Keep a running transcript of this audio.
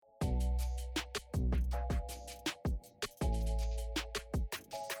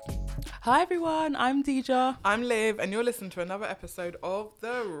Hi everyone, I'm Deja. I'm Liv, and you're listening to another episode of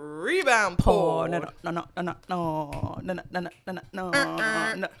The Rebound Pod.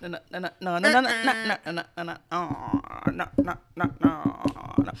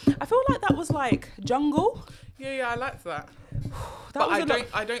 I feel like that was like jungle. Yeah, I liked that. That But was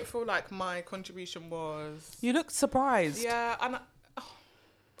I don't feel like my contribution was. You looked surprised. Yeah, and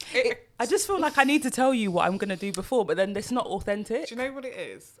I just feel like I need to tell you what I'm gonna do before, but then it's not authentic. do you know what it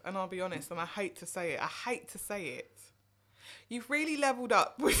is? And I'll be honest, and I hate to say it. You've really leveled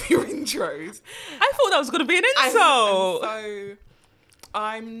up with your intros. I thought that was gonna be an And insult. so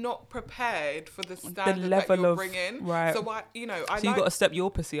I'm not prepared for the standard level that you're of- bringing. right. So I So you like, got to step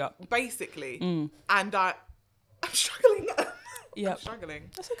your pussy up. basically, Mm. and I'm struggling. Yep. I'm struggling.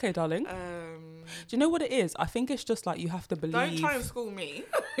 That's okay, darling. Do Um, you know what it is? I think it's just like you have to believe. don't try and school me.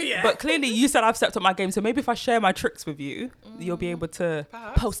 Yeah. But clearly, you said I've stepped up my game, so maybe if I share my tricks with you, you'll be able to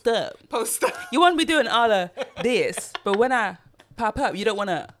Perhaps. post up. Post up. You want to be doing all of this, but when I pop up, you don't want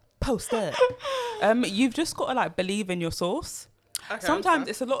to post up. You've just got to like believe in your source. Okay, Sometimes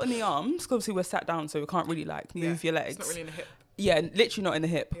it's a lot in the arms, 'cause obviously we're sat down, so we can't really like move your legs. It's not really in the hip. Yeah, literally not in the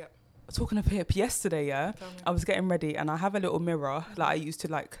hip. Yeah. Talking of hip, yesterday, Tell me. I was getting ready and I have a little mirror that I use to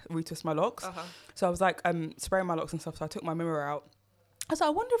like retwist my locks. Uh-huh. So I was like spraying my locks and stuff. So I took my mirror out. I was like,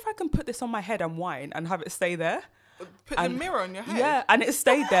 I wonder if I can put this on my head and whine and have it stay there. Put the And- mirror on your head. Yeah, and it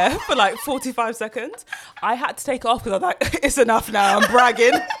stayed there for like 45 seconds. I had to take it off because I was like, it's enough now, I'm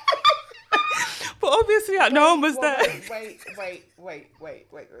bragging. But obviously, like, no one was there. Wait.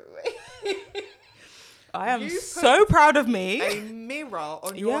 I am You so proud of me. A mirror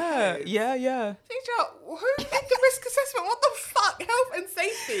on your Yeah, head. yeah. Teacher, who did the risk assessment? What the fuck? Health and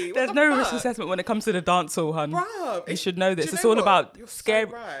safety. What There's the no fuck? risk assessment when it comes to the dance hall, hun. Bruv, You should know this. do you It's know all what? about You're so scare.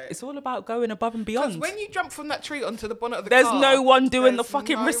 right. It's all about going above and Because beyond. when you jump from that tree onto the bonnet of the There's car, no one doing the there's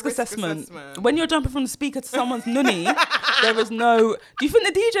fucking no risk assessment. assessment. When you're jumping from the speaker to someone's nunny, there is no. Do you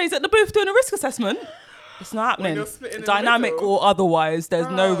think the DJ's at the booth doing a risk assessment? It's not When happening. you're splitting in the Dynamic middle. or otherwise, there's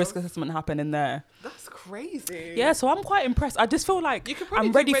no Bruv. risk assessment happening there. That's crazy. Yeah, so I'm quite impressed. I just feel like You could probably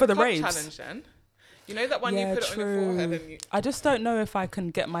I'm do ready for red the cup raves. challenge then. You know that one Yeah, you put it on your forehead and you. I just don't know if I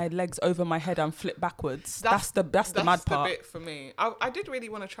can get my legs over my head and flip backwards. That's the mad part. Bit for me. I did really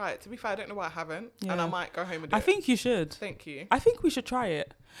want to try it. To be fair, I don't know why I haven't, and Yeah. I might go home and do I it. think you should. Thank you. I think we should try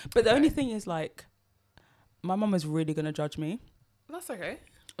it. But the Okay. only thing is like, my mum is really gonna judge me. That's okay.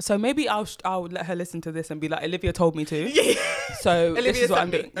 So maybe I'll let her listen to this and be like, Olivia told me to. Yeah. So this Olivia is what sent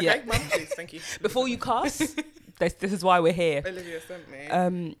I'm me. doing. Okay, Yeah. mum, please, thank you. Before you cast, this is why we're here. Olivia sent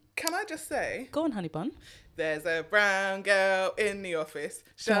me. Can I just say, Go on, honey bun. there's a brown girl in the office.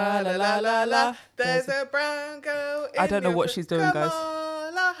 Sha la la la la. There's a brown girl. I don't in the know what office. she's doing, Come guys.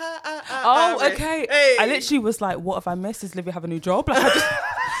 on, la, ha, Oh, Iris. okay. Hey. I literally was like, what have I missed? Does Olivia have a new job? Like,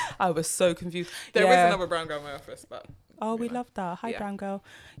 I was so confused. There is Yeah. another brown girl in my office, but. Oh, we love that. Hi, Yeah. brown girl.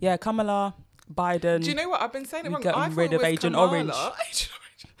 Yeah, Kamala, Biden. Do you know what? I've been saying it We wrong. getting I thought rid it of was Agent Kamala. Orange. Agent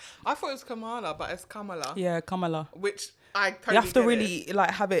Orange. I thought it was Kamala, but it's Kamala. Yeah, Kamala. Which I totally You have to get really it.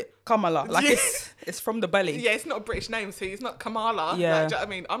 like have it Kamala. Like Yeah. it's from the belly. Yeah, it's not a British name, so it's not Kamala. Yeah. Like, do you know what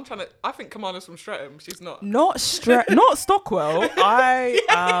I mean? I think Kamala's from Streatham. She's not. Not not Stockwell. I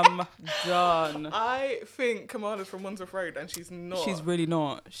am done. I think Kamala's from Wandsworth Road, and she's not. She's really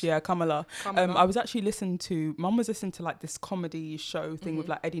not. Yeah, Kamala. Kamala. I was actually listening to. Mum was listening to like this comedy show thing with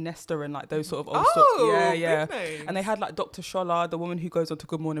like Eddie Nestor and like those sort of old Oh, Yeah, big yeah. names. And they had like Dr. Scholar, the woman who goes on to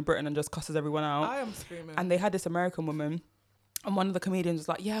Good Morning Britain and just cusses everyone out. I am screaming. And they had this American woman. And one of the comedians was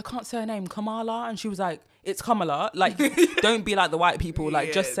like, yeah, I can't say her name, Kamala. And she was like, it's Kamala. Like, don't be like the white people. Like,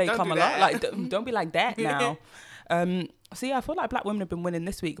 Yeah, just say don't do Kamala. that. Like, don't be like that now. So, yeah, I feel like black women have been winning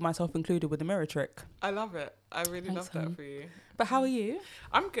this week, myself included, with the mirror trick. I love it. I really Thanks, love that hon. for you. But how are you?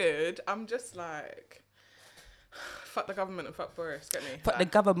 I'm good. I'm just like, fuck the government and fuck Boris. Get me? Fuck the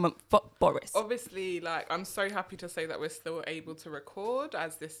Like, government, fuck Boris. obviously, like, I'm so happy to say that we're still able to record,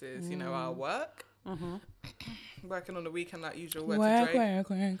 as this is, you know, our work. Working on the weekend like usual. Work to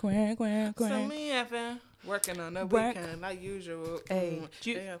Drake. So me ever working on the Work. weekend like usual. Hey, do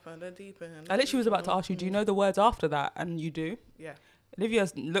you- Day up on the deep end. I literally was about to ask you, do you know the words after that? And you do? Yeah,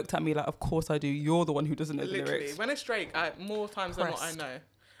 Olivia's looked at me like, of course I do. You're the one who doesn't know the literally. lyrics. When it's Drake, more times than not I Pressed.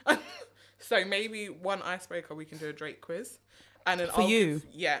 know. So maybe one icebreaker we can do a Drake quiz, and then For you?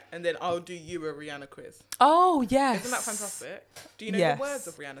 and then I'll do you a Rihanna quiz. Oh, yes. Isn't that fantastic? Do you know Yes. the words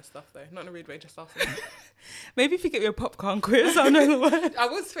of Rihanna stuff though? Not in a rude way, just asking. Maybe if you get me a popcorn quiz, I'll know the words. I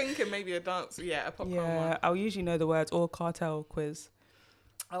was thinking maybe a dance, a popcorn Yeah, one. I'll usually know the words or cartel quiz.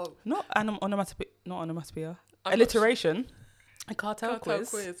 Oh, Not onomatopoeia. I'm not Alliteration. A cartel, cartel quiz.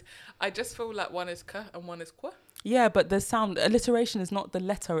 quiz. I just feel like one is ka and one is qua. Yeah, but the sound, alliteration is not the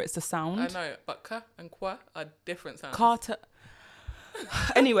letter, it's the sound. I know, but ka and qua are different sounds. Carter.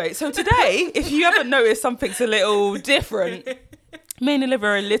 Anyway, so today, if you haven't noticed something's a little different, me and Olivia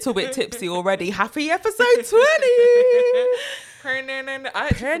are a little bit tipsy already. Happy episode 20! I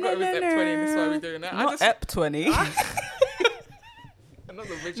actually forgot it was Ep 20, that's why we're doing that. Not Ep 20. Not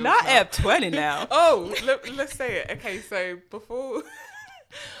the original. Not Ep 20 now. Oh, let's say it. Okay, so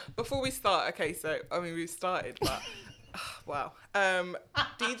before we start, okay, so I mean we've started, but wow.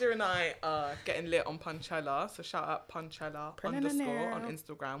 Deidre and I are getting lit on Punchella, so shout out Punchella _ on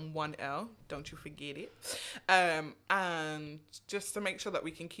Instagram, 1L, don't you forget it. And just to make sure that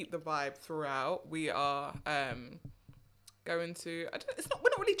we can keep the vibe throughout, we are going to, we're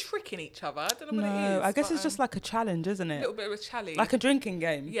not really tricking each other. I don't know what it is. I guess it's just like a challenge, isn't it? A little bit of a challenge. Like a drinking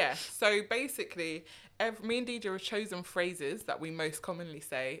game. Yeah. So basically, me and Deidre have chosen phrases that we most commonly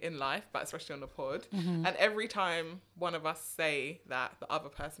say in life, but especially on the pod. Mm-hmm. And every time one of us say that, the other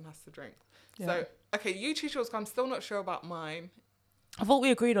person has to drink. Yeah. So, okay, you choose yours, I'm still not sure about mine. I thought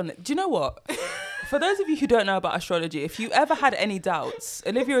we agreed on it. Do you know what? For those of you who don't know about astrology, if you ever had any doubts,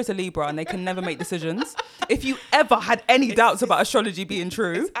 Olivia is a Libra and they can never make decisions. If you ever had any doubts about astrology being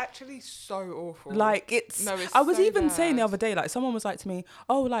true. It's actually so awful. Like, I was so even saying the other day, like, someone was like to me,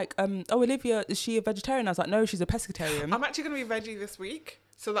 Olivia, is she a vegetarian? I was like, no, she's a pescatarian. I'm actually going to be veggie this week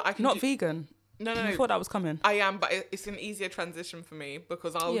so that I can Not vegan. No. I thought that was coming. I am, but it's an easier transition for me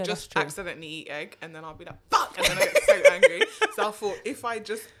because I'll just accidentally eat egg and then I'll be like, fuck! And then I get so angry. So I thought if I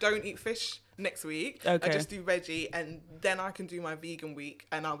just don't eat fish next week, I just do veggie and then I can do my vegan week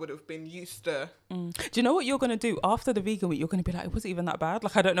and I would have been used to... Do you know what you're going to do? After the vegan week, you're going to be like, it wasn't even that bad.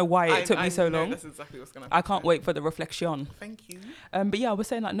 Like, I don't know why it took me so long. That's exactly what's going to happen. I can't wait for the reflection. Thank you. But yeah, I was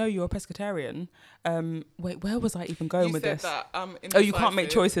saying like, no, you're a pescatarian. Wait, where was I even going with this? That, you can't make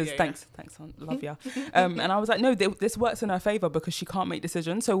choices. Yeah, thanks, hon. Love ya. And I was like, no, this works in her favour because she can't make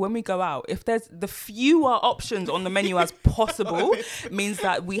decisions. So when we go out, if there's the fewer options on the menu as possible, means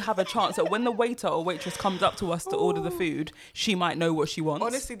that we have a chance that when the waiter or waitress comes up to us to order the food, she might know what she wants.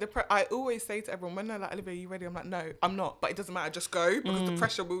 Honestly, I always say to everyone, when they're like, Olivia, are you ready? I'm like, no, I'm not. But it doesn't matter. Just go because the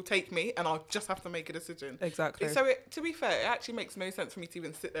pressure will take me and I'll just have to make a decision. Exactly. So to be fair, it actually makes no sense for me to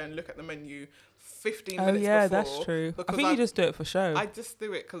even sit there and look at the menu 15 minutes before. Oh yeah, that's true. I think you just do it for show. I just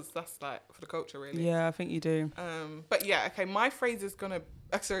do it because that's like for the culture, really. Yeah, I think you do. But yeah, okay, my phrase is gonna...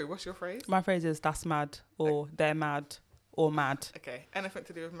 sorry, what's your phrase? My phrase is that's mad or they're mad. Or mad. Okay. Anything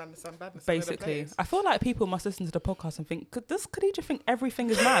to do with madness and badness. Basically. I feel like people must listen to the podcast and think, could Khadija think everything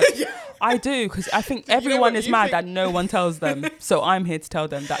is mad? Yeah. I do, because I think everyone is mad and no one tells them. So I'm here to tell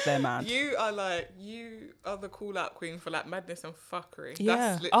them that they're mad. You are the call out queen for like madness and fuckery.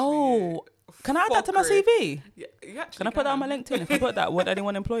 Yeah. Oh, can I add that to my CV? Yeah, can I put that on my LinkedIn? If I put that, would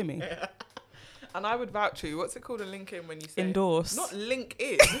anyone employ me? Yeah. And I would vouch you. What's it called? A link in when you say endorse. Not link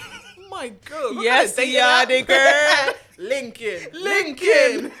in. Oh my God. Yes, yeah, nigga.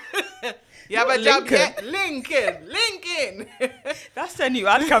 Lincoln. You have a job yet? Lincoln. That's their new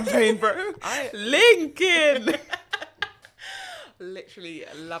ad campaign, bro. Lincoln. Literally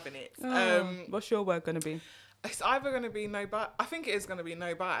loving it. What's your word going to be? It's either going to be no buy. I think it is going to be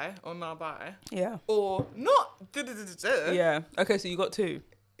no buy or no buy. Yeah. Or not. Yeah. Okay, so you got two.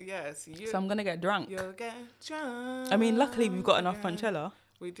 Yes. So I'm going to get drunk. You'll get drunk. I mean, luckily we've got enough Punchella.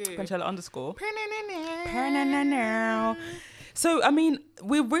 We do. Punchella _ So, I mean,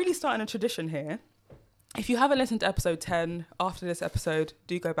 we're really starting a tradition here. If you haven't listened to episode 10, after this episode,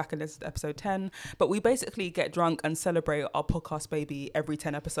 do go back and listen to episode 10. But we basically get drunk and celebrate our podcast baby every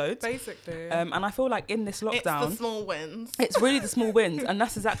 10 episodes. Basically. And I feel like in this lockdown... It's the small wins. It's really the small wins. And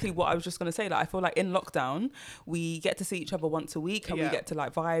that's exactly what I was just going to say. Like, I feel like in lockdown, we get to see each other once a week and we get to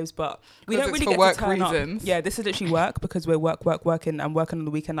like vibes, but we don't really get to turn reasons. Up. Yeah, this is literally work because we're working and working on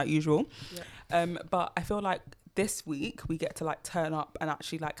the weekend like usual. Yeah. But I feel like this week we get to like turn up and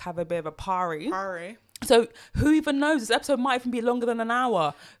actually like have a bit of a party. So who even knows? This episode might even be longer than an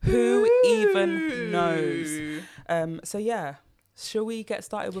hour. Who even knows? So yeah, shall we get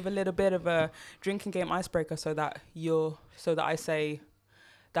started with a little bit of a drinking game icebreaker so that I say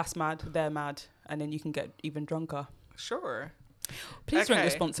that's mad, they're mad, and then you can get even drunker? Sure. Please drink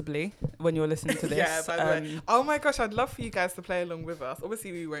responsibly when you're listening to this. Yeah, by the way. Oh my gosh, I'd love for you guys to play along with us.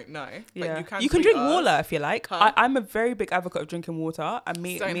 Obviously, we won't know. Yeah. But you can drink water if you like. Huh? I'm a very big advocate of drinking water. And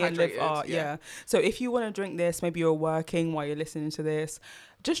me and Liv are, yeah. So if you want to drink this, maybe you're working while you're listening to this,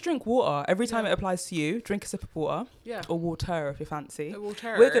 just drink water. Every time it applies to you, drink a sip of water. Yeah. Or water if you fancy.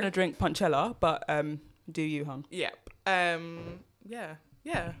 We're going to drink Punchella, but do you, hon? Yep. Yeah.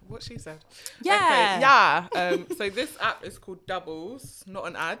 Yeah, what she said. Yeah. Okay, yeah. So this app is called Doubles, not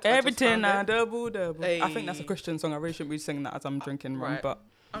an ad. Everything I double. Hey. I think that's a Christian song. I really shouldn't be singing that as I'm drinking rum, but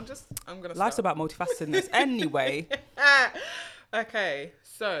I'm gonna. Life's about multifacetedness. Anyway. Okay,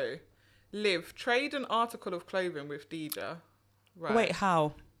 so Liv, trade an article of clothing with Deeja. Right. Wait,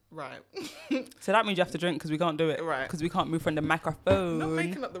 how? Right. So that means you have to drink because we can't do it. Right. Because we can't move from the microphone. Not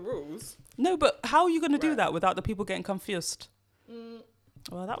making up the rules. No, but how are you going to do that without the people getting confused?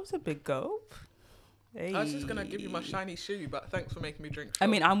 Well, that was a big gulp. Hey. I was just going to give you my shiny shoe, but thanks for making me drink. I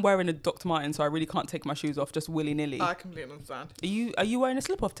mean, I'm wearing a Dr. Martin, so I really can't take my shoes off just willy-nilly. I completely understand. Are you wearing a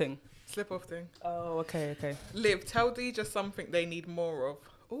slip-off thing? Slip-off thing. Oh, okay. Liv, tell Deeja something they need more of.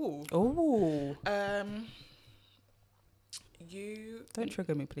 Ooh. Ooh. You... Don't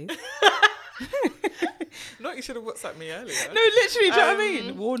trigger me, please. Not you should have WhatsApped me earlier. No, literally, do you know what I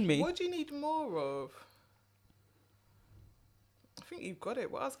mean? Warn me. What do you need more of? I think you've got it.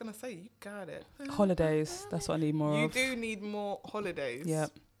 What I was going to say, you got it. Holidays. That's what I need more of. You do need more holidays. Yeah.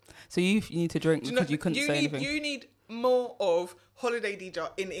 So you need to drink because you couldn't say anything. You need more of holiday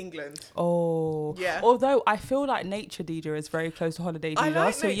Deeja in England. Oh. Yeah. Although I feel like nature Deeja is very close to holiday Deeja.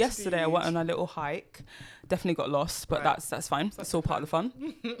 Like so yesterday I went on a little hike. Definitely got lost, but that's fine. It's all part of the fun.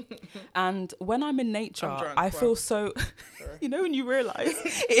 And when I'm in nature, I feel so... you know when you realise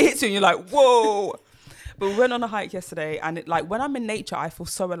it hits you and you're like, whoa. But we went on a hike yesterday and it, like when I'm in nature, I feel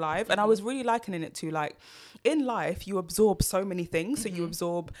so alive. And I was really likening it to like, in life, you absorb so many things. So you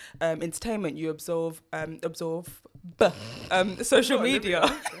absorb entertainment, you absorb social media.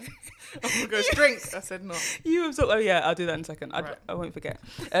 Oh my gosh, drink. I said no. You absorb, I'll do that in a second. I won't forget.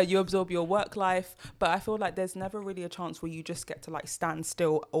 You absorb your work life, but I feel like there's never really a chance where you just get to like stand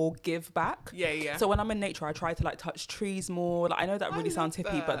still or give back. Yeah. So when I'm in nature, I try to like touch trees more. Like I know that really sounds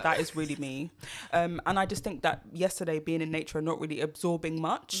hippie, but that is really me. And I just think that yesterday being in nature and not really absorbing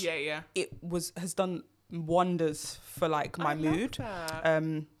much. Yeah. It has done wonders for like my mood.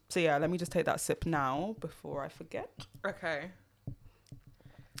 So yeah, let me just take that sip now before I forget. Okay.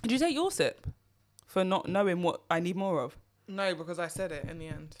 Did you take your sip for not knowing what I need more of? No, because I said it in the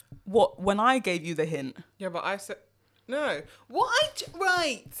end. What? When I gave you the hint? Yeah, but I said... No.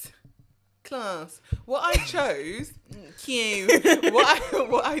 Right. Class. What I chose... Cute.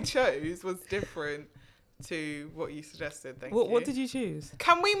 What I chose was different to what you suggested. Thank you. What did you choose?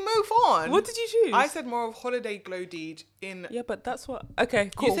 Can we move on? What did you choose? I said more of holiday glow Deej in... Yeah, but that's what...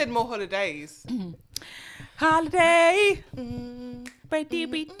 Okay, cool. You said more holidays. Holiday.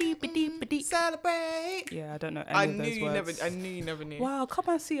 Celebrate. Yeah, I don't know any of those words. I knew you never knew. Wow, come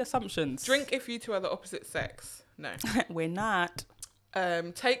and see assumptions. Drink if you two are the opposite sex. No. We're not.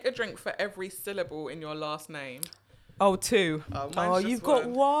 Take a drink for every syllable in your last name. Oh, 2. Oh, you've got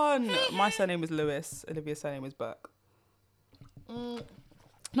 1. My surname is Lewis. Olivia's surname is Burke.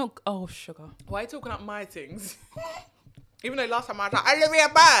 No, sugar. Why are you talking up my things? Even though last time I was like, Olivia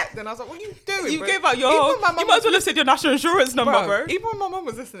back. Then I was like, what are you doing, You bro? gave out your whole... You might as well have said your national insurance number, bro. Even when my mum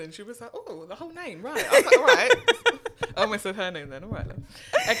was listening, she was like, oh, the whole name, right. I was like, all right. I almost said her name then. All right, then.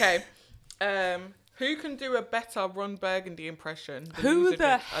 Okay. Who can do a better Ron Burgundy impression? Who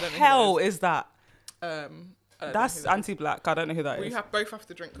the hell is that? That's anti-black. I don't know who that is. We both have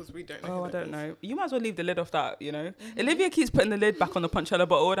to drink because we don't know. I don't know. You might as well leave the lid off that, you know. Olivia keeps putting the lid back on the Punchella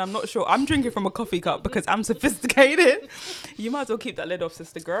bottle and I'm not sure. I'm drinking from a coffee cup because I'm sophisticated. You might as well keep that lid off,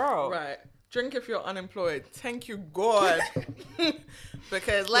 sister girl. Right. Drink if you're unemployed. Thank you, God.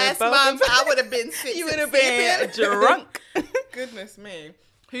 Because last month I would have been sick. You would have been drunk. Goodness me.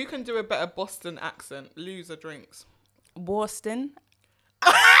 Who can do a better Boston accent? Loser drinks. Boston.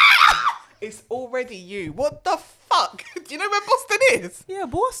 It's already you. What the fuck? Do you know where Boston is? Yeah,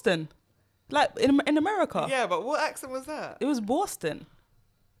 Boston. Like in America. Yeah, but what accent was that? It was Boston.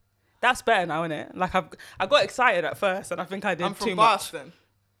 That's better now, isn't it? Like I got excited at first and I think I did too much. Boston.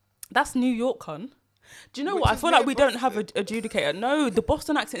 That's New York, hon. Do you know what? I feel like we don't have an adjudicator. No, the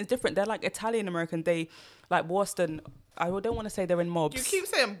Boston accent is different. They're like Italian American. They like Boston. I don't want to say they're in mobs. You keep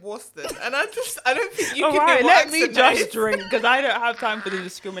saying Boston, and I don't think you can. All right, hear let me just drink because I don't have time for the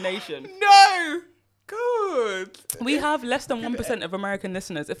discrimination. No, good. We have less than 1% of American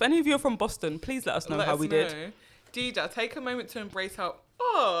listeners. If any of you are from Boston, please let us know how we did. Deeja, take a moment to embrace how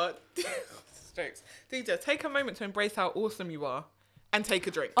jokes. Deeja, take a moment to embrace how awesome you are, and take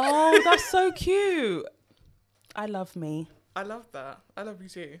a drink. Oh, that's so cute. I love me. I love that. I love you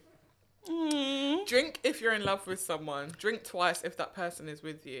too. Mm. Drink if you're in love with someone. Drink twice if that person is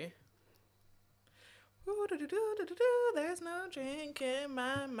with you. There's no drink in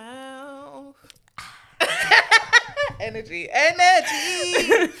my mouth. Energy.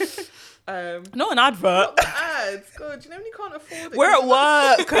 Not an advert. Not the ad. mad. God, you know when you can't afford it. We're at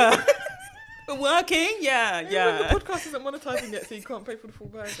work. We're working. Yeah. The podcast isn't monetizing yet, so you can't pay for the full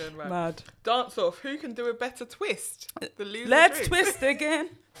version. Right? Mad. Dance off. Who can do a better twist? The loser. Let's twist again,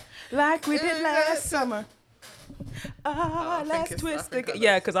 like we did last summer. Let's twist again.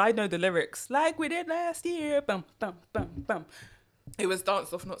 Yeah, because I know the lyrics. Like we did last year. Bum bum bum bum. It was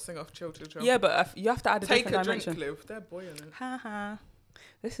dance off, not sing off. Chill. Yeah, but you have to add a different dimension. Take a drink, Liv. They're boiling. Haha.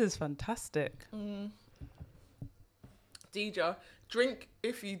 This is fantastic. DJ, drink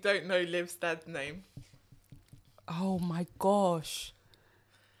if you don't know Liv's dad's name. Oh my gosh.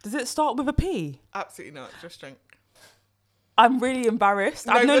 Does it start with a P? Absolutely not. Just drink. I'm really embarrassed.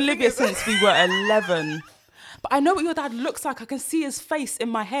 I've known Livia since we were 11. But I know what your dad looks like. I can see his face in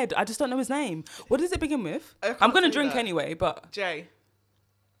my head. I just don't know his name. What does it begin with? I'm going to drink anyway, but... J.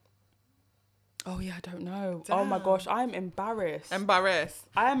 Oh, yeah, I don't know. Damn. Oh, my gosh. I'm embarrassed. Embarrassed.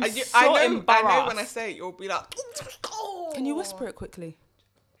 I know embarrassed. I know when I say it, you'll be like... Oh. Can you whisper it quickly?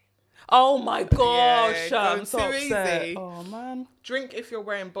 Oh, my gosh. Yeah, I'm so upset. Easy. Oh, man. Drink if you're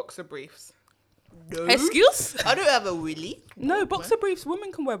wearing boxer briefs. No. Excuse? I don't have a willy. No, boxer briefs.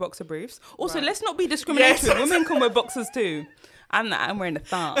 Women can wear boxer briefs. Also, let's not be discriminatory. Yes. Women can wear boxers too. I'm wearing a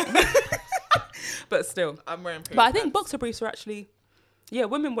thong. But still. I'm wearing But I think boxer briefs are actually... Yeah,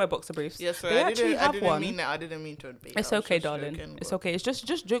 women wear boxer briefs. Yes, I didn't mean that. I didn't mean to be. It's okay, darling. Joking, it's okay. It's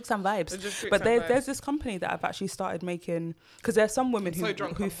just jokes and vibes. But there's this company that I've actually started making, because there's some women who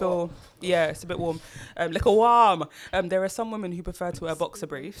feel it's a bit warm, little warm. There are some women who prefer to wear boxer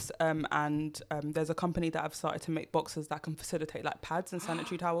briefs, and there's a company that I've started to make boxers that can facilitate like pads and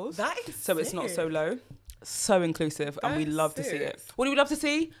sanitary towels. That is so sick. It's not so low, so inclusive, and we love to see it. What do we love to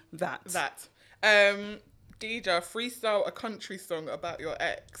see? That. DJ, freestyle a country song about your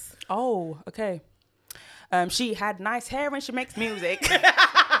ex. Oh, okay. She had nice hair and she makes music.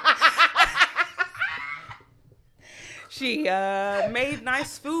 She made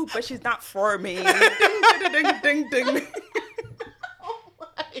nice food, but she's not for me. Ding, ding, ding, ding.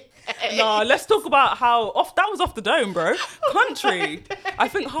 No, let's talk about how that was off the dome, bro. Country. I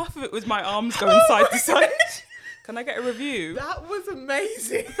think half of it was my arms going side to side. Can I get a review? That was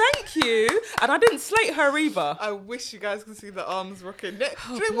amazing. Thank you. And I didn't slate her either. I wish you guys could see the arms rocking. Do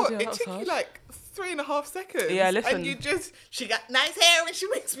you know what? It took you like 3.5 seconds. Yeah, listen. And she got nice hair and she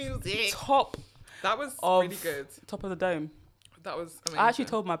makes music. Top. That was really good. Top of the dome. That was amazing. I actually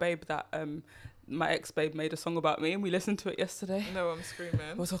told my babe that my ex-babe made a song about me and we listened to it yesterday. No, I'm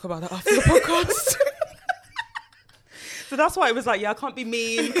screaming. We'll talk about that after the podcast. So that's why it was like, I can't be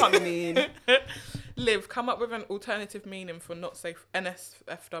mean. Liv, come up with an alternative meaning for not safe,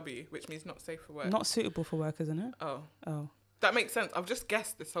 NSFW, which means not safe for work. Not suitable for work, isn't it? Oh. That makes sense. I've just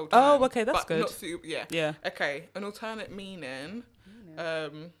guessed this whole time. Oh, okay, that's good. Not suitable, yeah. Okay, an alternate meaning.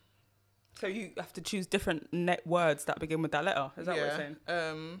 So you have to choose different words that begin with that letter. Is that what you're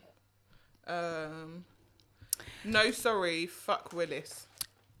saying? No, sorry, fuck Willis.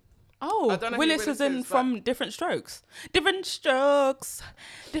 Oh, Willis is in from Different Strokes. Different Strokes.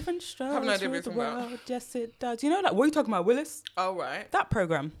 Different Strokes. I have no idea what you're talking about. Yes, it does. You know, like, what are you talking about, Willis? Oh, right. That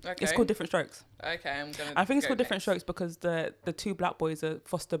program. Okay. It's called Different Strokes. Okay, I think it's called Different Strokes because the two black boys are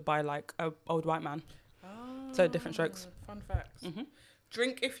fostered by like a old white man. Oh. So Different Strokes. Fun facts. Mm-hmm.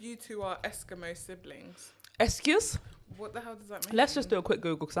 Drink if you two are Eskimo siblings. Excuse? What the hell does that mean? Let's just do a quick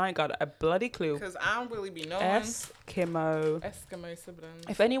Google because I ain't got a bloody clue. Because I don't really be knowing. Eskimo siblings.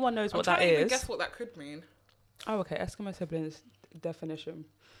 If anyone knows what that is. I'm trying to guess what that could mean. Oh, okay. Eskimo siblings definition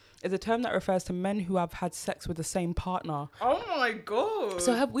is a term that refers to men who have had sex with the same partner. Oh my God.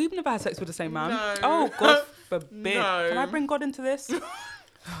 So we've never had sex with the same man? No. Oh, God forbid. No. Can I bring God into this? So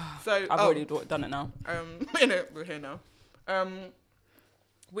I've already done it now. We're here now.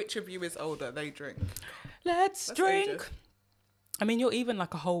 Which of you is older? They drink. Let's drink. Ages. I mean, you're even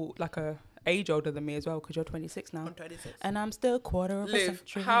like a age older than me as well because you're 26 now. I'm 26. And I'm still quarter of a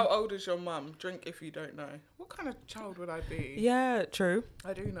century. How old is your mum? Drink if you don't know. What kind of child would I be? Yeah, true.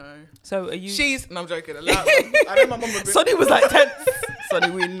 I do know. So are you... No, I'm joking. I know my mum would be... Sonny was like 10. Sonny,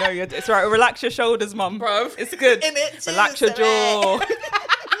 we know you're... It's right. Relax your shoulders, mum. Bruv. It's good. Relax your jaw.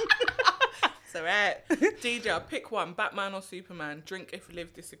 It's alright. DJ, pick one. Batman or Superman? Drink if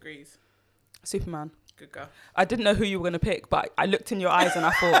Liv disagrees. Superman. Good girl. I didn't know who you were going to pick, but I looked in your eyes and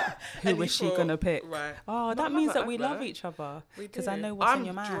I thought, who was she going to pick? Right. Oh, that means that we love each other. Because I know what's in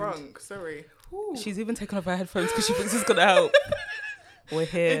your mind. I'm drunk, sorry. Ooh. She's even taken off her headphones because she thinks it's going to help. We're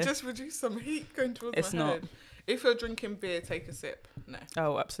here. It just reduced some heat going towards my head. If you're drinking beer, take a sip. No.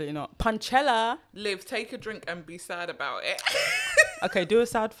 Oh, absolutely not. Punchella. Liv, take a drink and be sad about it. Okay, do a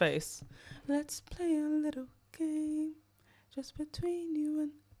sad face. Let's play a little game just between you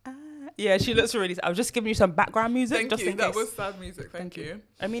and Yeah, she looks really. I was just giving you some background music. Thank just you. In that case. Was sad music. Thank you.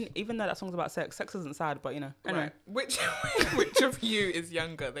 I mean, even though that song's about sex isn't sad, but you know. Anyway, right. Which of you is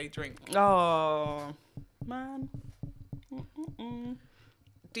younger? They drink. Oh man.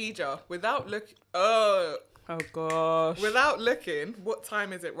 Deja, without look. Oh gosh. Without looking, what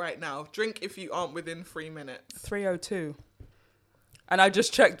time is it right now? Drink if you aren't within 3 minutes. 3:02. And I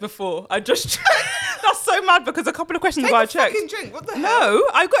just checked before. That's so mad because a couple of questions ago I checked. Fucking drink. What the hell? No,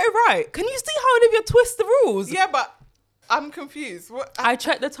 I got it right. Can you see how Olivia twists the rules? Yeah, but I'm confused. What? I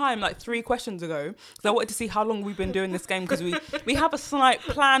checked the time like 3 questions ago because I wanted to see how long we've been doing this game because we have a slight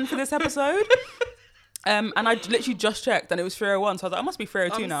plan for this episode. And I literally just checked and it was 3:01, so I was like, I must be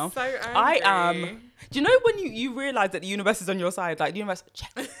 3:02 now. So angry. I am. Do you know when you realise that the universe is on your side? Like the universe,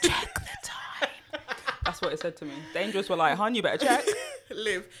 check the time. That's what it said to me. The angels were like, hon, you better check.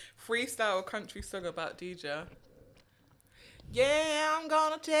 Liv, freestyle country song about DJ. Yeah, I'm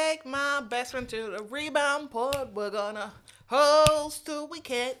gonna take my best friend to the rebound port. We're gonna host till we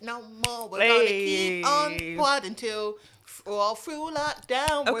can't no more. We're gonna keep on pod until all through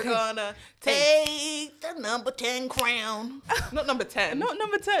lockdown. Okay. We're gonna take the number 10 crown. Not number 10. Not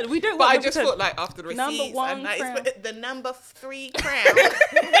number 10. We don't. But I just thought like after the receipts, number 1 and crown. The number 3 crown.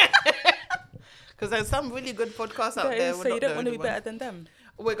 Because there's some really good podcasts out there. So you don't want to be better than them.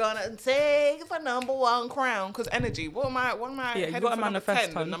 We're gonna take the number 1 crown because energy. What am I? Yeah, you got to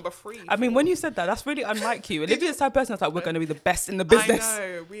manifest. Number 3. I mean, when you said that, that's really unlike you. Olivia's the type of person that's like, we're going to be the best in the business. I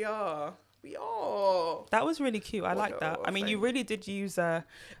know we are. That was really cute. I like that. I mean, you really did use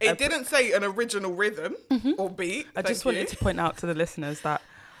It didn't say an original rhythm or beat. I just wanted to point out to the listeners that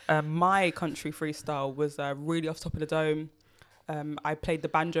my country freestyle was really off top of the dome. I played the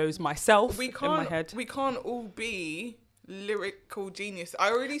banjos myself in my head. We can't all be lyrical genius.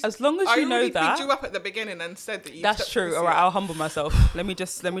 As long as you know that. I already you up at the beginning and said that you. That's true. All right, I'll humble myself. Let me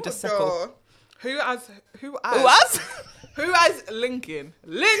just settle. Who as Lincoln?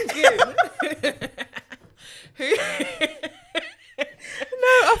 Who? No,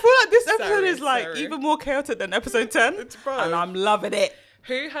 I feel like this episode is like even more chaotic than episode 10, and I'm loving it.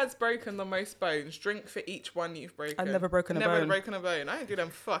 Who has broken the most bones? Drink for each one you've broken. I've never broken a bone. Never broken a bone. I don't do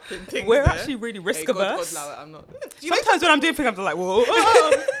them fucking things. We're actually really risk averse. I'm not. Sometimes when I'm doing things, I'm like, whoa.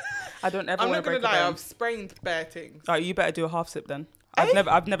 I don't ever want to break a bone. I'm not gonna lie. I've sprained bare things. Alright, you better do a half sip then.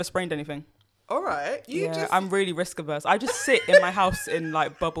 I've never sprained anything. All right, I'm really risk averse. I just sit in my house in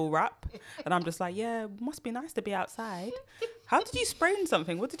like bubble wrap, and I'm just like, yeah, must be nice to be outside. How did you sprain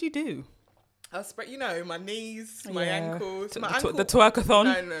something? What did you do? I sprained, my knees, my ankles. The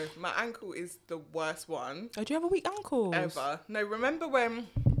twerkathon? No. My ankle is the worst one. Oh, do you have a weak ankle? Ever. No, remember when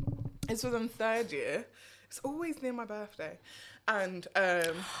this was in 3rd year? It's always near my birthday. And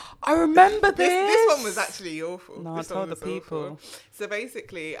I remember this one was actually awful. No, I told the people. Awful. So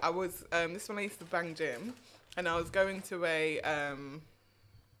basically, I was this one I used to bang gym, and I was going to a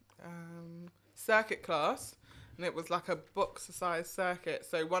circuit class. And it was like a boxer-sized circuit.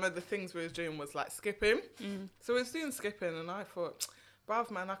 So one of the things we was doing was like skipping. So we was doing skipping, and I thought,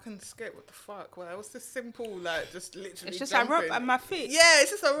 bruv, man, I can skip. What the fuck? Well, it was just simple, like just literally. It's just jumping. a rope on my feet. Yeah, it's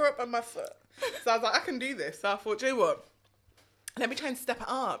just a rope on my foot. So I was like, I can do this. So I thought, do you know what? Let me try and step it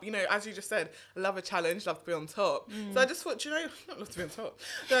up. As you just said, I love a challenge, love to be on top. So I just thought, not love to be on top.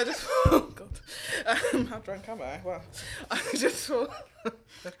 So I just thought, oh God, how drunk am I? Well, I just thought.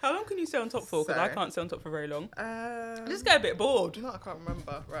 How long can you stay on top for? Because I can't stay on top for very long. I just get a bit bored. No, I can't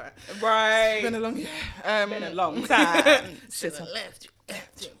remember. Right. It's been a long year. Been a long time. To the left.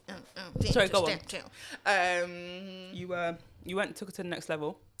 Sorry, go on. You took it to the next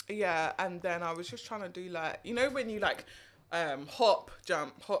level. Yeah, and then I was just trying to do like, when you like hop,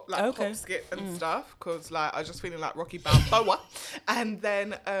 jump, hop skip and stuff, because like I was just feeling like Rocky Balboa. And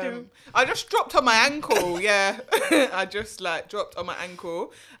then I just dropped on my ankle. Yeah, I just like dropped on my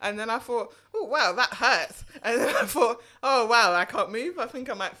ankle, and then I thought, oh wow, that hurts. And then I thought, oh wow, I can't move, I think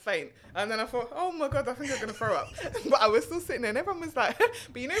I might faint. And then I thought, oh my God, I think I'm gonna throw up. But I was still sitting there, and everyone was like, but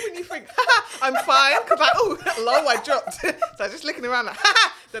when you think, I'm fine, because like, oh hello, I dropped. So I was just looking around like,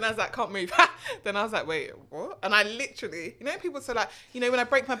 then I was like, can't move. Then I was like, wait, what? And I literally, people say like, when I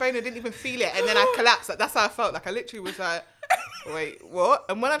break my bone, I didn't even feel it, and then I collapsed. Like, that's how I felt. Like I literally was like, wait, what?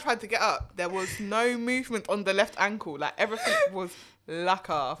 And when I tried to get up, there was no movement on the left ankle. Like everything was lack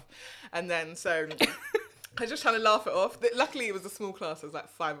off. And then so I was just trying to laugh it off. Luckily, it was a small class. There was like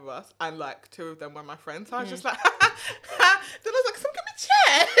 5 of us, and like 2 of them were my friends. So I was just like, then I was like, someone give me a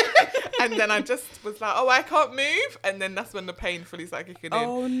chair. And then I just was like, oh, I can't move. And then that's when the pain fully started kicking in.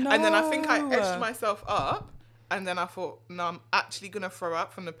 Oh no! And then I think I edged myself up. And then I thought, no, I'm actually going to throw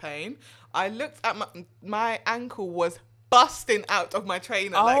up from the pain. I looked at my ankle was busting out of my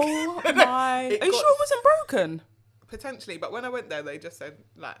trainer. Oh my! Are you sure it wasn't broken? Potentially, but when I went there, they just said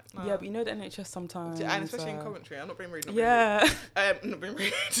like, nah. Yeah, but you know the NHS sometimes, and especially in Coventry. I'm not being rude. Not being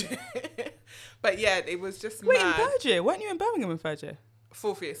rude. But yeah, it was just. Wait, mad. in third year? Weren't you in Birmingham in third year?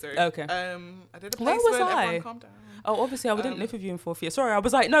 Fourth year, sorry. Okay. I did a placement. Where was I? Everyone calm down. Oh, obviously I didn't live with you in fourth year. Sorry, I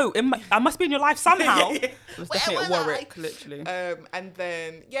was like, no, I must be in your life somehow. It was definitely at Warwick, literally. And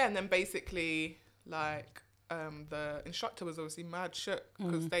then basically like the instructor was obviously mad shook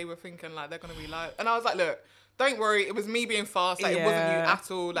because they were thinking like they're gonna be like, and I was like, look, don't worry, it was me being fast, like it wasn't you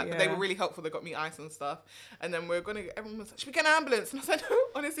at all, like but they were really helpful, they got me ice and stuff, and then everyone was like, should we get an ambulance? And I was like, no,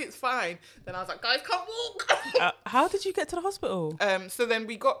 honestly it's fine. Then I was like, guys, can't walk. How did you get to the hospital? So then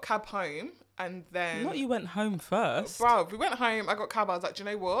we got cab home, and then not you went home first, bro. We went home, I got cab, I was like, do you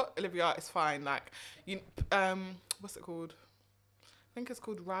know what, Olivia, it's fine, like you what's it called? I think it's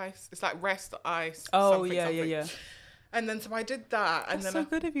called rice. It's like rest, ice. Oh, yeah. And then so I did that. And That's then so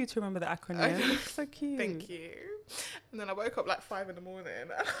good of you to remember the acronym. It's so cute. Thank you. And then I woke up like 5 a.m. and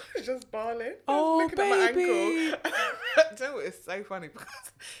I was just bawling. Oh, I was looking at my ankle. Do you know what? It's so funny because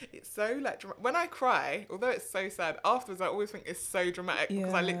it's so like when I cry, although it's so sad, afterwards I always think it's so dramatic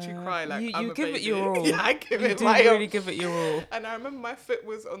because I literally cry like I'm a give baby. it your all. Yeah, I give it my all. You give it your all. And I remember my foot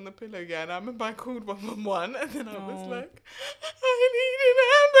was on the pillow again. I remember I called 111 and then I was like, I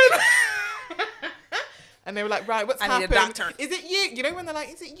need an ambulance. And they were like, right, what's happened? Need a doctor. Is it you? You know when they're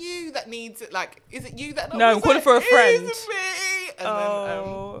like, is it you that needs it? Like, is it you that? No, I'm calling for a friend. It's me. And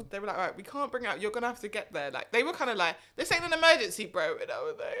then they were like, right, we can't bring out. You're gonna have to get there. Like, they were kind of like, this ain't an emergency, bro. And I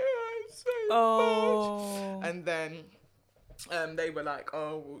was like, oh, it's so much. And then they were like,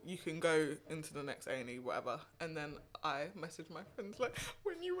 oh, well, you can go into the next A&E, whatever. And then I messaged my friends like,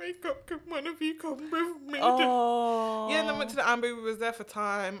 when you wake up, can one of you come with me? Oh. Yeah, and then went to the Ambu. We was there for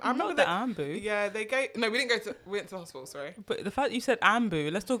time. I remember the Ambu. Yeah, we didn't go to. We went to the hospital. Sorry. But the fact you said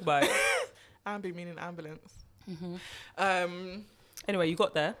Ambu, let's talk about it. Ambu meaning ambulance. Mm-hmm. Anyway, you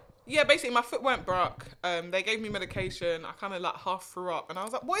got there. Yeah, basically my foot went broke. They gave me medication. I kind of like half threw up, and I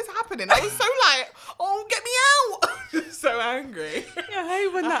was like, "What is happening?" I was so like, "Oh, get me out!" So angry. Yeah, I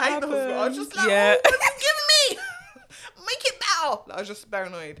hate when that happens. I was just like, "Oh, what are you giving me? Make it better." I was just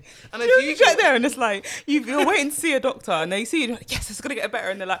paranoid. And you get there and it's like you're waiting to see a doctor, and they see you like, yes, it's gonna get better,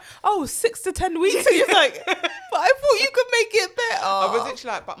 and they're like, oh, 6 to 10 weeks, and you're like, but I thought you could make it better. I was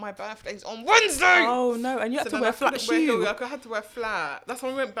literally like, but my birthday's on Wednesday. Oh no, and you had to wear flat shoes. I had to wear flat. That's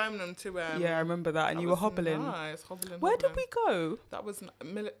when we went Birmingham to. Yeah, I remember that, and you were hobbling. Nice, hobbling. Where did we go? That was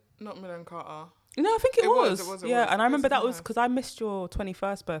not Miller and Carter. No, I think it was. It was. And I remember that was because I missed your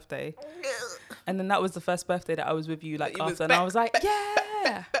 21st birthday. And then that was the first birthday that I was with you after. And I was like,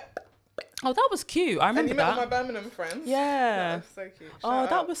 yeah. Oh, that was cute. I remember that. And you met my Birmingham friends. Yeah. That was so cute.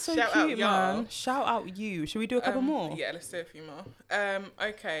 That was so cute, man. Shout out you. Should we do a couple more? Yeah, let's do a few more.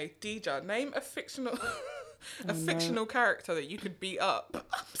 Okay, Deja, name a fictional fictional character that you could beat up.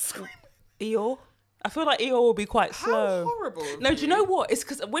 Eeyore. I feel like Eeyore will be quite slow. How horrible. No, do you know what? It's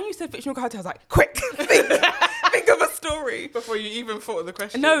because when you said fictional character, I was like, quick, think of a story. Before you even thought of the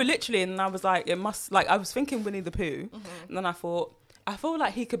question. No, literally. And I was like, it must, like, I was thinking Winnie the Pooh. And then I thought, I feel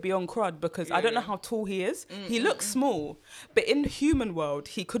like he could be on crud because I don't know how tall he is. He looks small. But in the human world,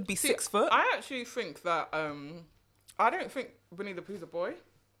 he could be 6 foot. I actually think that, I don't think Winnie the Pooh's a boy.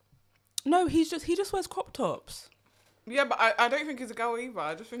 No, he just wears crop tops. Yeah, but I don't think he's a girl either.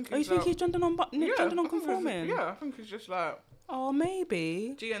 I just think he's... Oh, you think he's gender non-conforming? Yeah, I think he's just like... Oh,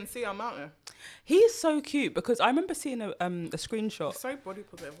 maybe. GNC, I'm out here. He's so cute because I remember seeing a screenshot. He's so body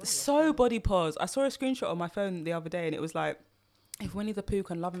positive. So body pos. I saw a screenshot on my phone the other day and it was like, if Winnie the Pooh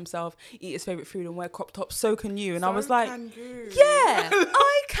can love himself, eat his favourite food and wear crop tops, so can you. And I was like, yeah,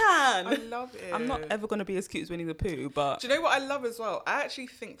 I can. I love it. I'm not ever going to be as cute as Winnie the Pooh, but... Do you know what I love as well? I actually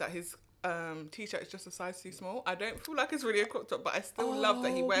think that his... t-shirt is just a size too small. I don't feel like it's really a crop top, but I still love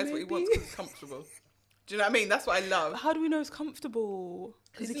that he wears what he wants because it's comfortable. Do you know what I mean? That's what I love. How do we know it's comfortable?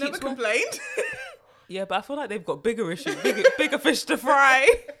 Because he never complained. Yeah, but I feel like they've got bigger issues, bigger fish to fry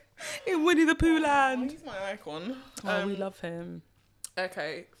in Winnie the Pooh land. He's my icon. We love him.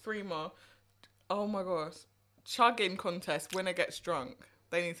 Okay, 3 more. Oh my gosh. Chugging contest, winner gets drunk.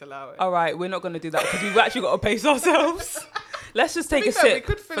 They need to allow it. All right, we're not going to do that because we've actually got to pace ourselves. Let's just take a sip. We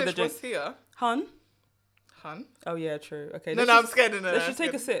could finish what's here. Hun? Hun? Oh, yeah, true. Okay. No, I'm scared. No, let's just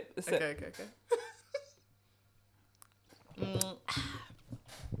take a sip. Okay.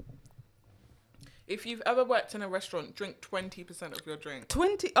 If you've ever worked in a restaurant, drink 20% of your drink.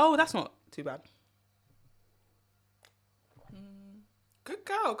 20? Oh, that's not too bad. Good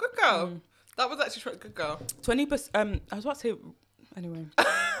girl. That was actually good girl. 20%. I was about to say... Anyway.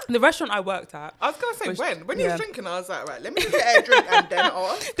 The restaurant I worked at. I was going to say when he was drinking, I was like, right, let me get a drink and then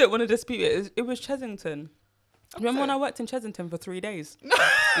off. Don't want to dispute it. It was Chessington. Remember when I worked in Chessington for 3 days?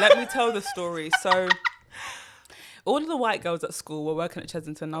 Let me tell the story. So all of the white girls at school were working at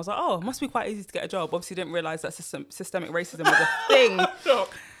Chessington. And I was like, oh, it must be quite easy to get a job. Obviously, didn't realise that systemic racism was a thing.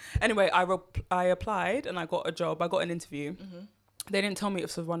 Anyway, I applied and I got a job. I got an interview. Mm-hmm. They didn't tell me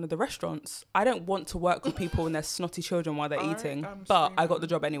it was one of the restaurants. I don't want to work with people and their snotty children while they're eating. But I got the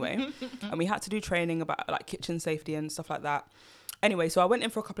job anyway. And we had to do training about like kitchen safety and stuff like that. Anyway, so I went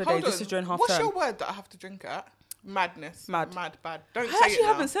in for a couple of days. This is during half term. What's your word that I have to drink at? Madness. Bad. Don't say it now. I actually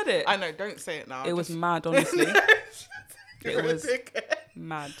haven't said it. I know, don't say it now. It was mad, honestly. It was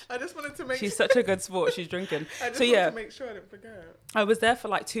mad. I just wanted to make She's such a good sport. She's drinking. I just wanted to make sure I didn't forget. I was there for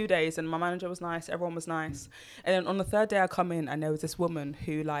like 2 days and my manager was nice. Everyone was nice. And then on the third day I come in and there was this woman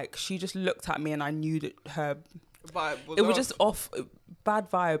who like, she just looked at me and I knew that her vibe was just off, bad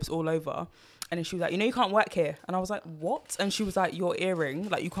vibes all over. And then she was like, you know, you can't work here. And I was like, what? And she was like, your earring,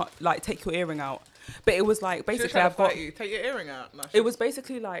 like you can't, like take your earring out. But it was like, basically I've got... You. Take your earring out. No, it was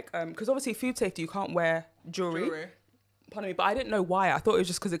basically like, because obviously food safety, you can't wear jewelry. Pardon me, but I didn't know why. I thought it was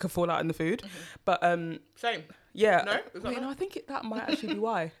just because it could fall out in the food. Mm-hmm. But same. Yeah. No? Wait, no, I think that might actually be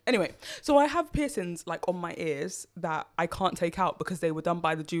why. Anyway, so I have piercings like on my ears that I can't take out because they were done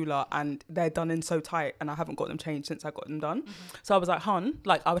by the jeweler and they're done in so tight and I haven't got them changed since I got them done. Mm-hmm. So I was like, hun,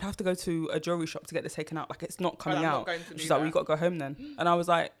 like I would have to go to a jewelry shop to get this taken out. Like it's not coming out. She's like, well, you got to go home then. And I was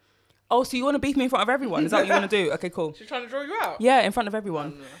like, oh, so you want to beef me in front of everyone? Is that what you want to do? Okay, cool. She's trying to draw you out? Yeah, in front of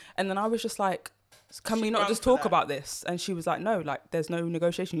everyone. Oh, no. And then I was just like, can we not just talk about this? And she was like, no, like there's no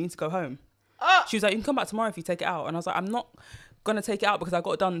negotiation. You need to go home. She was like, you can come back tomorrow if you take it out. And I was like, I'm not going to take it out because I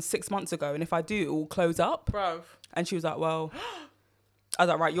got it done 6 months ago. And if I do, it will close up. Bruv. And she was like, well, I was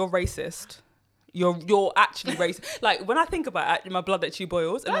like, right, you're racist. You're actually racist. Like when I think about it, my blood actually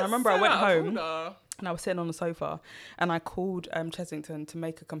boils. And I remember I went home and I was sitting on the sofa and I called Chessington to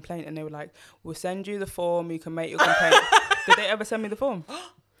make a complaint. And they were like, we'll send you the form. You can make your complaint. Did they ever send me the form?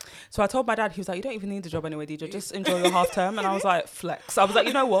 So I told my dad, he was like, you don't even need the job anyway, DJ. Just enjoy your half term. And I was like, flex. I was like,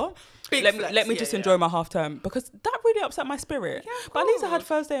 you know what? Let me just enjoy my half term because that really upset my spirit. Yeah, but at least I had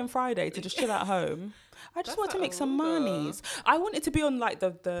Thursday and Friday to just chill at home. I just wanted to make some monies. I wanted to be on like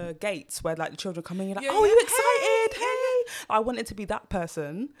the gates where like the children come in. You're like, oh, you excited? Hey. I wanted to be that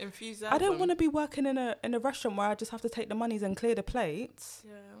person. Enthusiasm. I don't want to be working in a restaurant where I just have to take the monies and clear the plates.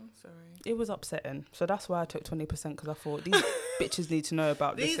 Yeah, I'm sorry. It was upsetting. So that's why I took 20% because I thought these bitches need to know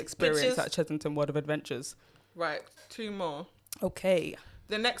about this experience at Chessington World of Adventures. Right, 2 more. Okay.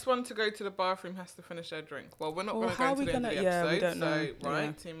 The next one to go to the bathroom has to finish their drink. Well, we're not going to go into the end of the episode. We don't know. So,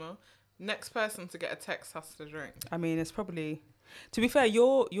 right, 2 more. Next person to get a text has to drink. I mean, it's probably... To be fair,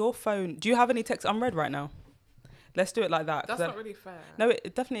 your phone... Do you have any text unread right now? Let's do it like that. That's not really fair. No,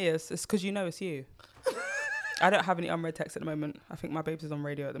 it definitely is. It's because you know it's you. I don't have any unread text at the moment. I think my babes is on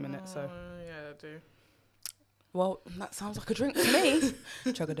radio at the minute, so... Yeah, I do. Well, that sounds like a drink to me.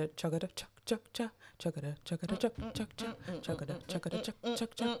 Chugada, chugada, chug, chug, chug. Chugada, chugada, chug, chug, chug. Chugada, chugada, chug,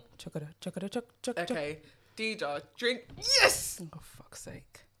 chug, chug. Chugada, chugada, chug, chug, chug. Okay, Dija, drink. Yes! Oh, fuck's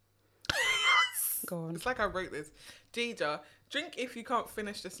sake. Go on. It's like I wrote this. Dija, drink if you can't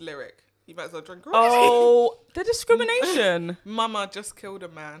finish this lyric. You might as well drink. Oh, the discrimination. Mama just killed a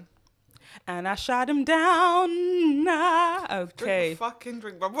man. And I shot him down. Okay. Fucking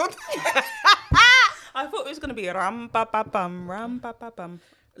drink, but what? I thought it was going to be ram-pa-pa-bum, ram-pa-pa-bum.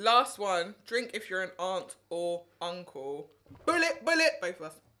 Last one. Drink if you're an aunt or uncle. Bullet, both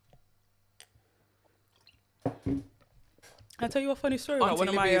of us. I'll tell you a funny story about one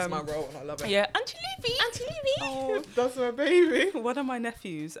of my... Auntie Libby is my role and I love it. Yeah, Auntie Libby. Oh, that's my baby. One of my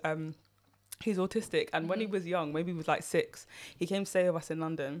nephews, he's autistic. And when he was young, maybe he was like 6, he came to stay with us in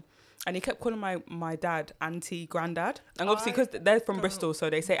London. And he kept calling my dad Auntie Granddad. And obviously, because they're from Bristol, so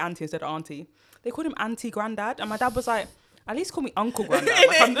they say auntie instead of auntie. They called him Auntie Granddad. And my dad was like, at least call me Uncle Granddad.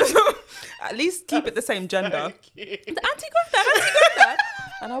 Like, at least keep it the same gender. The Auntie Granddad.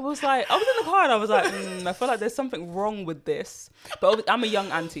 And I was like, I was in the car and I was like, I feel like there's something wrong with this. But I'm a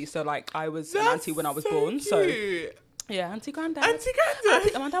young auntie, so like I was an auntie when I was born. Cute. So yeah, Auntie Granddad. Auntie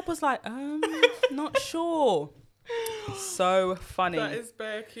Granddad. And my dad was like, not sure. So funny. That is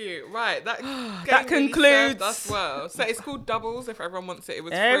very cute. Right, that concludes really us well. So it's called Doubles. If everyone wants it, it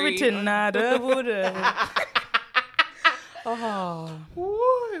was everything free. Now double. Oh,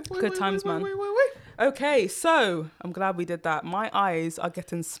 good times, man. Wait. Okay, so I'm glad we did that. My eyes are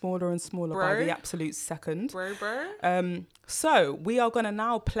getting smaller and smaller by the absolute second. Bro. So we are gonna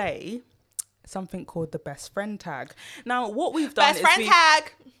now play something called the best friend tag. Now, what we've done best friend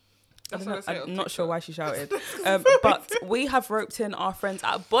tag. I'm not sure why she shouted. But we have roped in our friends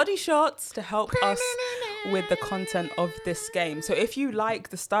at Body Shots to help us with the content of this game. So if you like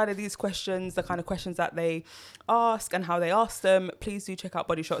the style of these questions, the kind of questions that they ask and how they ask them, please do check out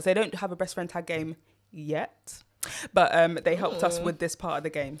Body Shots. They don't have a best friend tag game yet, but they helped us with this part of the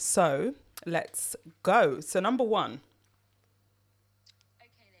game. So let's go. So number 1.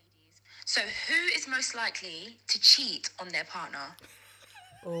 So who is most likely to cheat on their partner?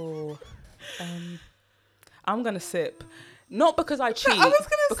 I'm going to sip. Not because I cheat,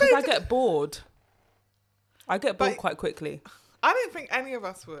 because I get bored. I get bored quite quickly. I don't think any of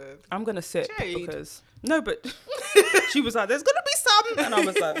us would. I'm going to sip because... No, but she was like, there's going to be some. And I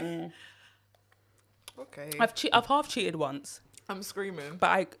was like, Okay. I've half cheated once. I'm screaming.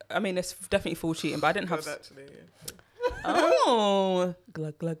 But I mean, it's definitely full cheating, but I didn't have... Actually, yeah.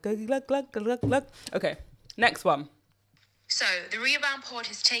 Glug, glug, glug, glug, glug, glug, glug. Okay, next one. So, the Rebound pod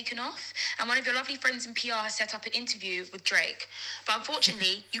has taken off, and one of your lovely friends in PR has set up an interview with Drake. But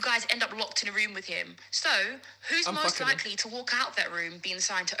unfortunately, you guys end up locked in a room with him. So, who's most likely to walk out of that room being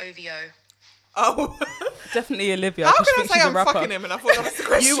signed to OVO? Oh. Definitely Olivia. How can I say I'm fucking him and I thought that was the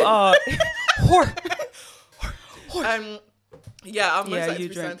question? You are... Yeah, I'm most likely to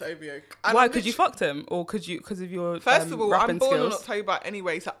be signed to OVO. Why? Because you fucked him? Or because of your First of all, I'm born skills? in October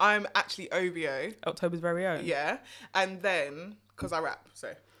anyway, so I'm actually OVO. October's very own. Yeah. And then, because I rap,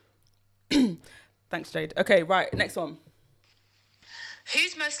 so. Thanks, Jade. Okay, right, next one.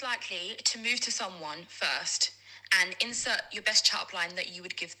 Who's most likely to move to someone first and insert your best chat line that you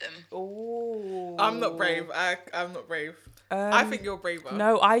would give them? Oh, I'm not brave. I'm not brave. I think you're braver.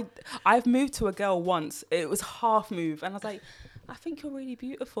 No, I've moved to a girl once. It was half move, and I was like, I think you're really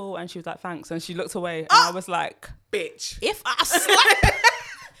beautiful, and she was like, thanks, and she looked away, and I was like, bitch, if I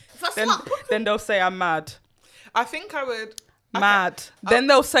slap, then they'll say I'm mad. I think I would. Mad. Then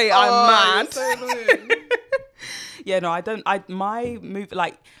they'll say I'm mad. So annoying. Yeah, no, I don't. My move,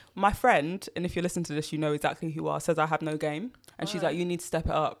 like my friend, and if you listen to this, you know exactly who you are. Says I have no game, and she's like, you need to step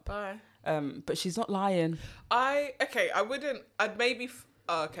it up. Bye. But she's not lying. I wouldn't. I'd maybe.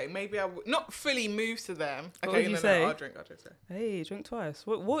 Maybe I would not fully move to them. Okay, what would you say? I'll drink. Hey, drink twice.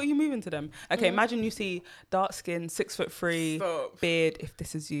 What are you moving to them? Okay, imagine you see dark skin, 6'3", beard. If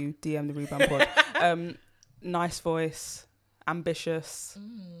this is you, DM the Rebound pod. Nice voice, ambitious,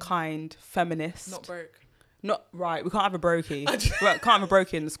 kind, feminist. Not broke. Not right. We can't have a brokey. Can't have a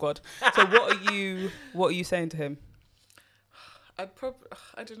brokey in the squad. So what are you saying to him? I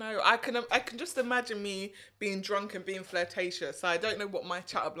don't know. I can just imagine me being drunk and being flirtatious. So I don't know what my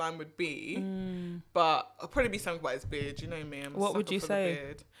chat up line would be, but I'll probably be something about his beard. You know me. What would you say?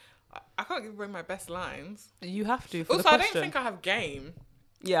 I can't give away my best lines. You have to. Also, I don't think I have game.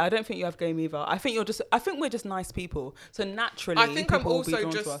 Yeah, I don't think you have game either. I think we're just nice people. So naturally, I think I'm also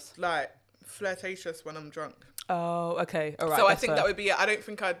just like flirtatious when I'm drunk. Oh, okay, all right. So I think that would be it. I don't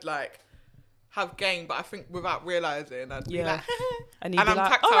think I'd like have game, but I think without realising, I'd be like, and I'm like,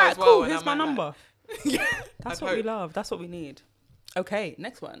 tactile all right, as well. Cool, here's my number. Yeah, that's what we love. That's what we need. Okay,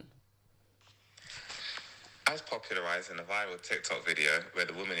 next one. As popularised in a viral TikTok video where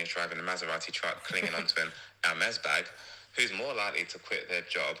the woman is driving a Maserati truck clinging onto an Hermes bag, who's more likely to quit their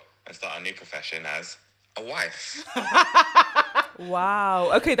job and start a new profession as a wife?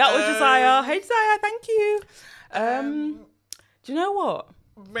 Wow. Okay, that was Josiah. Hey, Josiah, thank you. Do you know what?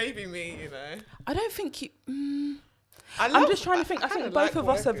 Maybe me, you know. I don't think you... I'm just trying to think. I think both of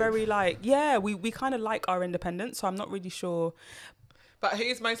us are very like... Yeah, we kind of like our independence, so I'm not really sure. But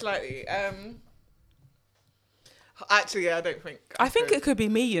who's most likely? Actually, I don't think. I think it could be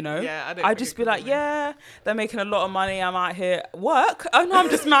me, you know. Yeah, I don't. I'd just be like, yeah, they're making a lot of money. I'm out here work. Oh no, I'm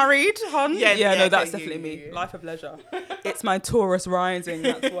just married, hon. Yeah, no, that's definitely me. Life of leisure. It's my Taurus rising.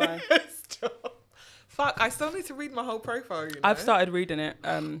 That's why. Fuck, I still need to read my whole profile. You know? I've started reading it,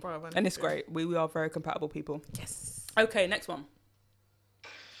 and it's great. We are very compatible people. Yes. Okay, next one.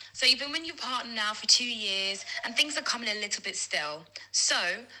 So you've been with your partner now for 2 years and things are coming a little bit stale. So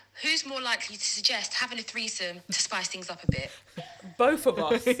who's more likely to suggest having a threesome to spice things up a bit? Both of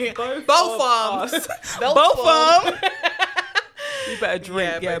us. Both of us. Both of them. You better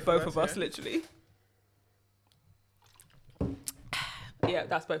drink. Yeah, both of us, literally. Yeah,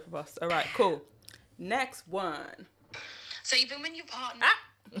 that's both of us. All right, cool. Next one. So you've been with your partner...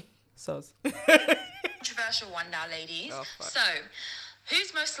 Soz. Controversial one now, ladies. Oh, so...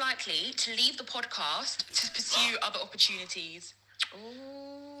 who's most likely to leave the podcast to pursue other opportunities?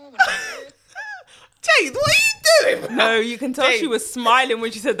 Ooh, Jade, what are you doing? No, you can tell Jade. She was smiling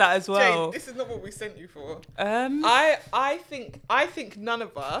when she said that as well. Jade, this is not what we sent you for. I think none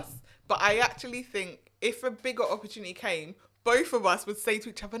of us, but I actually think if a bigger opportunity came, both of us would say to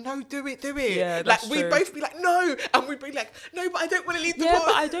each other, no, do it. Yeah, that's like, we'd both be like, no. And we'd be like, no, but I don't want to leave the pod. Yeah,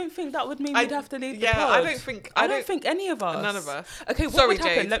 but I don't think that would mean we'd have to leave the pod. Yeah, I don't think any of us. None of us. Okay, what would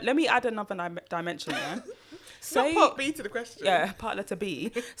happen? Let me add another dimension, yeah? Say, not part B to the question. Yeah, part letter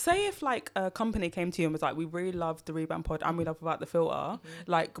B. Say if like a company came to you and was like, we really love the Rebound Pod and we love About the Filter,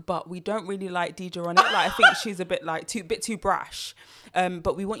 like, but we don't really like Deidre on it. Like, I think she's a bit like too brash.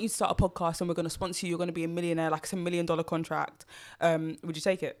 But we want you to start a podcast and we're going to sponsor you. You're going to be a millionaire, like it's $1 million contract. Would you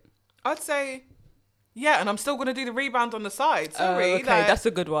take it? I'd say, yeah, and I'm still going to do the Rebound on the side. Sorry. Okay, like, that's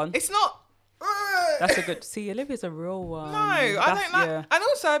a good one. It's not. That's a good. See, Olivia's a real one. No, I don't like. Yeah. And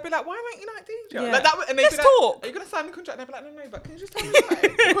also, I'd be like, why don't you like Deidre? Yeah. Like that. And let's like, talk. Are you gonna sign the contract? And I'd be like, no, but can you just tell me why?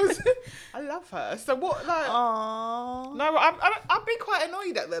 Because I love her. So what? Like, aww. No, I'd be quite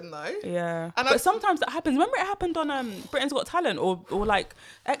annoyed at them though. Yeah, but sometimes that happens. Remember, it happened on Britain's Got Talent or like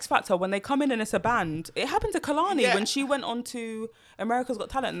X Factor when they come in and it's a band. It happened to Kalani when she went on to America's Got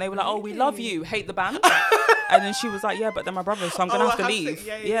Talent and they were like, oh, we love you, hate the band. And then she was like, yeah, but they're my brothers, so I'm gonna have to leave.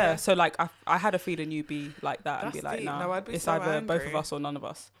 Yeah. So like, I had a feeling you'd be like that. That's and be like, nah, no, it's so either angry. Both of us or none of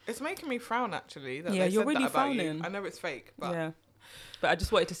us. It's making me frown actually. That yeah, you're really frowning. You. I know it's fake, but yeah. But I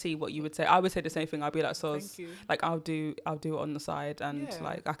just wanted to see what you would say. I would say the same thing. I'd be like, so like I'll do it on the side, and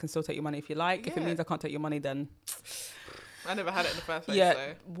like I can still take your money if you like. If it means I can't take your money, then I never had it in the first place. Yeah,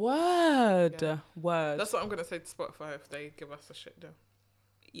 so. Word. That's what I'm gonna say to Spotify if they give us a shit deal.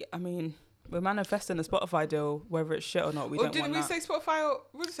 Yeah, I mean. We're manifesting a Spotify deal, whether it's shit or not. We don't want that. Didn't we say Spotify or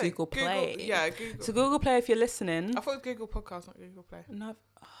what did we say? Google Play. Google. So Google Play if you're listening. I thought it was Google Podcast, not Google Play. No.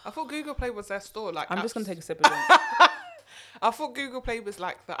 I thought Google Play was their store. Like I'm just going to take a sip of it. I thought Google Play was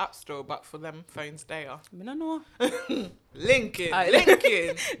like the app store, but for them phones they are. No. Lincoln.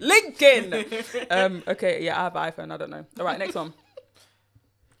 Okay, yeah, I have an iPhone. I don't know. All right, next one.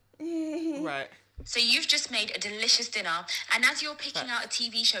 Right. So you've just made a delicious dinner, and as you're picking out a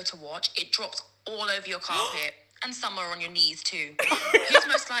TV show to watch, it drops all over your carpet, and somewhere on your knees too. Who's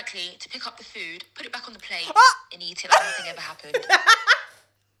most likely to pick up the food, put it back on the plate, and eat it like nothing ever happened?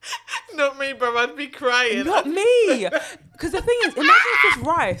 Not me, bro. I'd be crying. Not me. Because the thing is, imagine if it's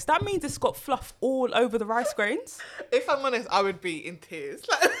rice. That means it's got fluff all over the rice grains. If I'm honest, I would be in tears.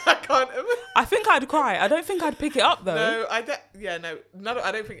 Like, I can't. I think I'd cry. I don't think I'd pick it up though. No, I don't. Yeah, no.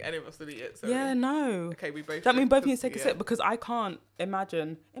 I don't think any of us would eat it. Sorry. Yeah, no. Okay, we both. That means both need to take a sip because I can't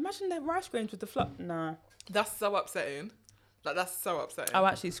imagine. Imagine the rice grains with the fluff. Nah. That's so upsetting. Like that's so upsetting. I'll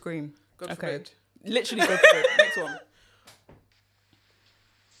actually scream. God forbid. Literally God forbid. Next one.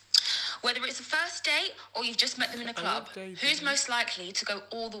 Whether it's a first date or you've just met them in a club, who's most likely to go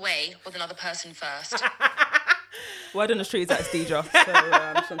all the way with another person first? Word on the street is that it's Deidre. So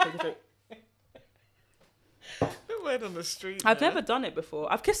I'm just going to take a drink. Word on the street. I've never done it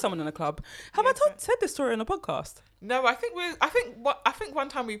before. I've kissed someone in a club. Have I said this story on a podcast? No, I think one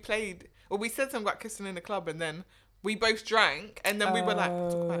time we played, or we said something about kissing in a club, and then we both drank, and then we were like,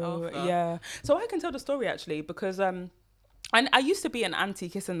 talk about after. Yeah. So I can tell the story actually because and I used to be an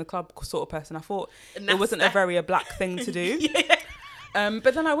anti-kiss in the club sort of person. I thought it wasn't a very black thing to do.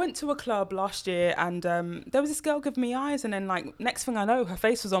 But then I went to a club last year and there was this girl giving me eyes, and then like next thing I know, her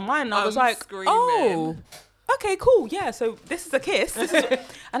face was on mine, and I was like, screaming. Oh, okay, cool, yeah. So this is a kiss.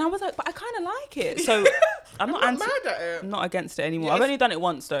 And I was like, but I kind of like it. So I'm not mad at it. I'm not against it anymore. Yes. I've only done it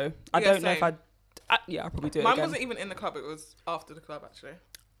once though. I don't know if I'll probably do it again. Mine wasn't even in the club. It was after the club actually.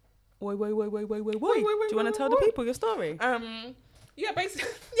 Wait. Do you want to tell the people your story? Yeah,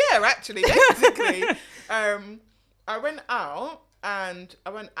 basically. Yeah, actually, basically. I went out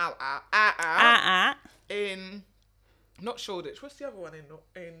in not Shoreditch. What's the other one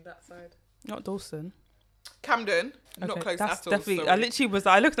in that side? Not Dawson. Camden. Okay, not close that's at all. Definitely.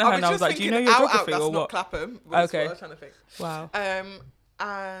 I looked at her and I was like, do you know your geography or what? Clapham. Okay. What I was trying to think. Wow.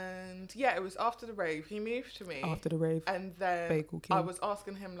 And yeah, it was after the rave. He moved to me. After the rave. And then I was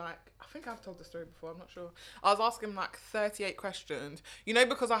asking him like, I think I've told the story before, I'm not sure. I was asking him like 38 questions. You know,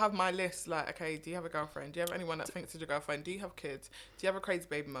 because I have my list like, okay, do you have a girlfriend? Do you have anyone that thinks it's your girlfriend? Do you have kids? Do you have a crazy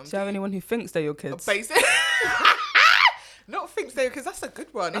baby mum? Do you have anyone who thinks they're your kids? Basically. Not thinks they're, because that's a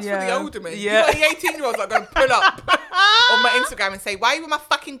good one. That's for the older men. Yeah. You got the 18-year-olds that are going to pull up on my Instagram and say, why are you with my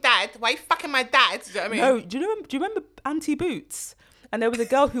fucking dad? Why are you fucking my dad? Do you know what I mean? No, do you remember Auntie Boots? And there was a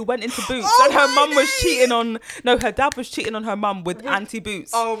girl who went into Boots and her mum was cheating on... No, her dad was cheating on her mum with Auntie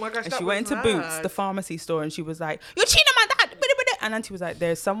Boots. Oh my gosh, and she went into Boots, the pharmacy store, and she was like, you're cheating on my dad! And Auntie was like,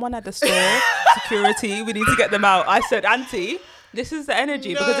 there's someone at the store, security, we need to get them out. I said, Auntie, this is the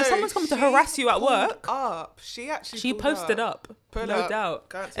energy. Because if someone's coming to harass you at work... She posted up. No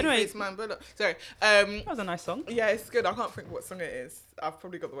doubt. Anyway, man, sorry. That was a nice song. Yeah, it's good. I can't think what song it is. I've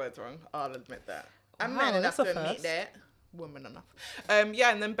probably got the words wrong. I'll admit that. I'm man enough to admit that. woman enough. And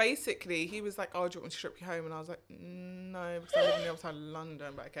then basically he was like, oh, do you want me to strip you home? And I was like, no, because I live on the other side of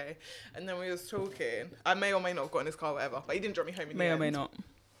London, but okay. And then we was talking. I may or may not have got in his car or whatever, but he didn't drop me home in the end. May or may not.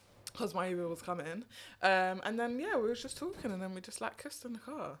 Because my Uber was coming. And then, we was just talking and then we just like kissed in the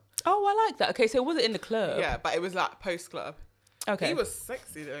car. Oh, I like that. Okay, so was it in the club? Yeah, but it was like post-club. Okay. He was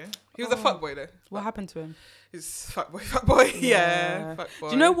sexy though. He was a fuckboy though. What happened to him? He's fuckboy. Yeah. Fuckboy.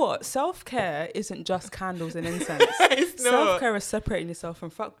 Do you know what? Self-care isn't just candles and incense. It's not. Self-care is separating yourself from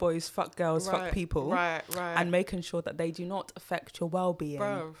fuck boys, fuck girls, fuck people. Right. And making sure that they do not affect your well-being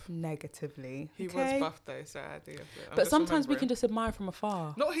Bruv. negatively. He was buff though, so I do. But sometimes we can just admire from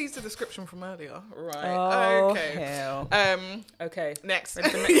afar. Not he's the description from earlier. Right. Oh, okay. Hell. Okay. Next.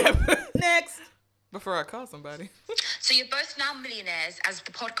 Next. Before I call somebody. So you're both now millionaires as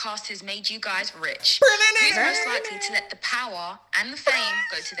the podcast has made you guys rich. Who's most likely to let the power and the fame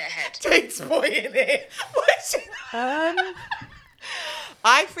go to their head? Jake's boy in it.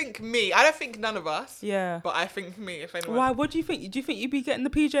 I think me. I don't think none of us. Yeah. But I think me, if anyone. Why? What do you think? Do you think you'd be getting the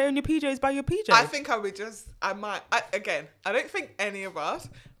PJ on your PJs by your PJ? I think I would I don't think any of us,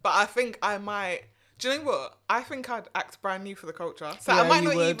 but I think I might. Do you know what? I think I'd act brand new for the culture. So I might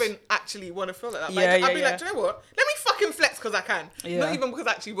not even actually want to feel like that. But I'd be like, do you know what? Let me fucking flex because I can. Yeah. Not even because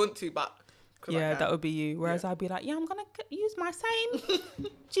I actually want to, but because I can. That would be you. Whereas I'd be like, I'm going to use my same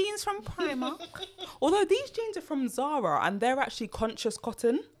jeans from Primark. Although these jeans are from Zara and they're actually conscious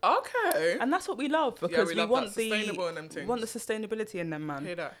cotton. Okay. And that's what we love because we want the sustainability in them, man.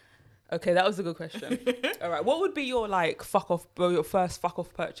 Hear that? Okay, that was a good question. All right, what would be your your first fuck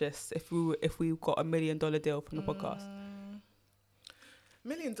off purchase if we got $1 million deal from the podcast? $1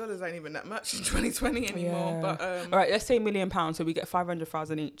 million ain't even that much in 2020 anymore. Yeah. But all right, let's say £1 million, so we get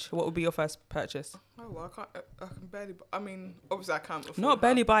 500,000 each. What would be your first purchase? Oh well, I can barely. I mean, obviously I can't afford. Not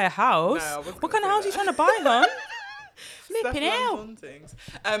barely buy a house. No, what kind of house are you trying to buy, then? Flipping out.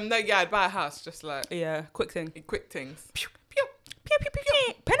 I'd buy a house, just like quick things. Pew.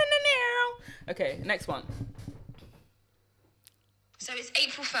 Okay, next one. So it's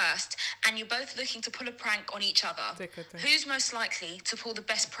April 1st and you're both looking to pull a prank on each other. Who's most likely to pull the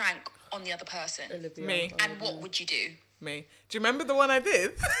best prank on the other person? Olivia. Me. And what would you do? Me. Do you remember the one I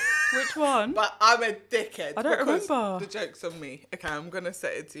did? Which one? But I'm a dickhead. I don't remember. The joke's on me. Okay, I'm going to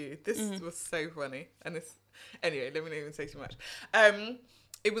say it to you. This was so funny. And it's... Anyway, let me not even say too much.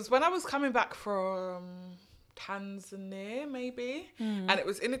 It was when I was coming back from... Tanzania maybe, and it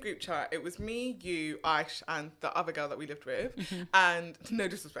was in a group chat. It was me, you, Aish, and the other girl that we lived with, and no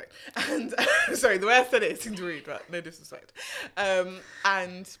disrespect, and sorry, the way I said it seemed rude, but no disrespect.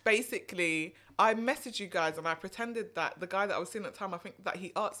 And basically I messaged you guys and I pretended that the guy that I was seeing at the time, I think that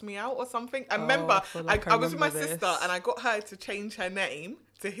he asked me out or something. I remember I was with my sister and I got her to change her name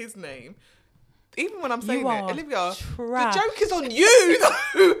to his name. Even when I'm saying it, Olivia, the joke is on you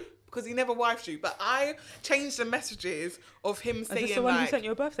though. Because he never wifed you, but I changed the messages of him saying, is this the one who sent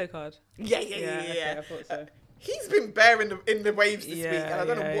you a birthday card? Yeah. Okay, I thought so. He's been bearing in the waves this week, and I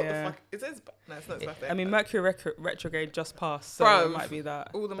don't know what the fuck is this. No, it's not his birthday. I mean, Mercury retrograde just passed, so it might be that.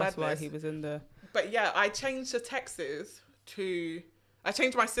 All the That's madness. why he was in the. But yeah, I changed the texts to. I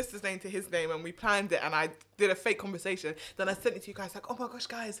changed my sister's name to his name and we planned it and I did a fake conversation. Then I sent it to you guys like, oh my gosh,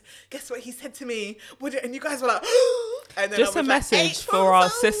 guys, guess what he said to me? Would it? And you guys were like, and then just a message for our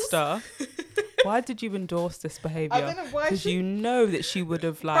sister. Why did you endorse this behaviour? I don't know why. Because you know that she would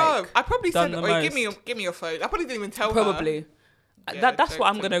have like. Bro, I probably done sent. Wait, give me your phone. I probably didn't even tell her. Probably. Yeah, that's what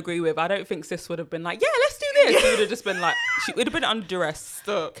I'm going to agree with. I don't think sis would have been like, yeah, let's do this. She would have just been like, she would have been under duress.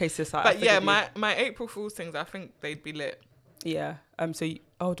 Case sis. But yeah, my April Fool's things, I think they'd be lit. Yeah. So,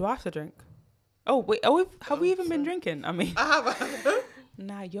 do I have to drink? Oh wait. Have we even been drinking? I mean, I have.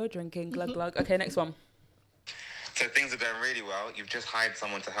 Nah, you're drinking. Glug glug. Okay, next one. So things are going really well. You've just hired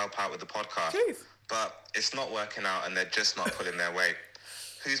someone to help out with the podcast, Jeez. but it's not working out, and they're just not pulling their weight.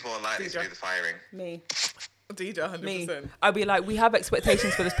 Who's more likely to do the firing? Me. Deidre, 100%. Me. I'd be like, we have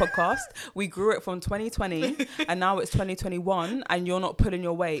expectations for this podcast. We grew it from 2020 and now it's 2021 and you're not pulling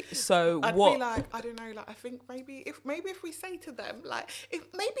your weight. So I'd be like, I don't know, like I think maybe if we say to them, like, if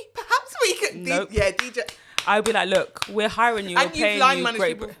maybe perhaps we could DJ. I'd be like, look, we're hiring you. And you've line managed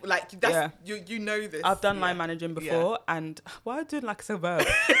people, like that's you know this. I've done line managing before, and why am I doing like a verb?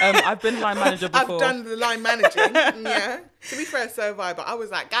 I've been line manager before. I've done the line managing. Yeah. To be fair, so have I. But I was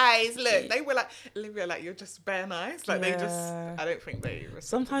like, guys, look, they were like, Olivia, like you're just bare nice. Like they just, I don't think they.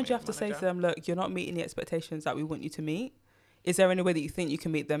 Sometimes you have to say to them, look, you're not meeting the expectations that we want you to meet. Is there any way that you think you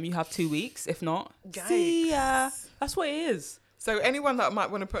can meet them? You have 2 weeks. If not, see ya. That's what it is. So anyone that might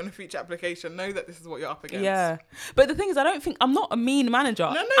want to put on a future application, know that this is what you're up against. Yeah. But the thing is, I'm not a mean manager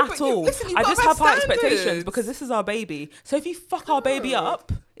at all. I just have high expectations because this is our baby. So if you fuck our baby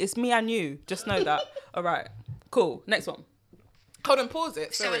up, it's me and you. Just know that. All right. Cool. Next one. Hold on, pause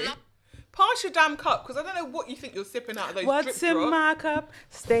it. Sorry. Pass your damn cup, because I don't know what you think you're sipping out of those What's drip in drops. my cup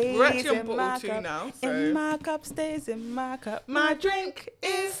stays We're actually on in bottle my 2 cup. now. So. In my cup stays in my cup. My drink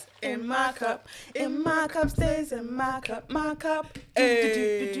is in my cup. In my cup stays in my cup. My cup.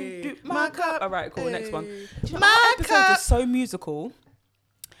 My cup. All right, cool. Next one. My episodes are so musical.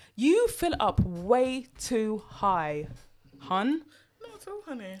 You fill up way too high, hun. Not at all,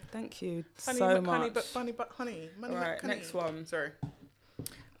 honey. Thank you honey, so much. Honey, but funny, but honey. Money, all right, honey. next one. Sorry.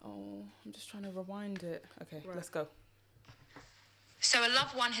 Oh, I'm just trying to rewind it. Okay, right. Let's go. So a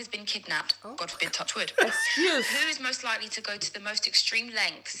loved one has been kidnapped. Oh. God forbid, touch wood. Excuse. Who is most likely to go to the most extreme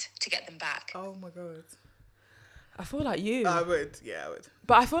lengths to get them back? Oh my God. I feel like you. I would. Yeah, I would.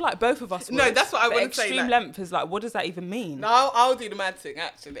 But I feel like both of us would. No, that's what I want to say. Extreme length is like, what does that even mean? No, I'll do the mad thing,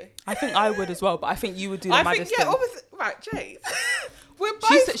 actually. I think I would as well, but I think you would do the maddest thing. Obviously. Right, Jade. We're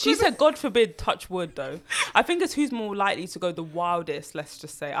both she said, God forbid, touch wood, though. I think it's who's more likely to go the wildest, let's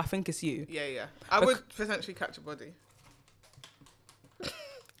just say. I think it's you. Yeah. I would potentially catch a body.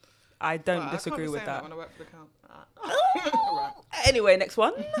 I don't disagree with that. When I work for the count. Right. Anyway, next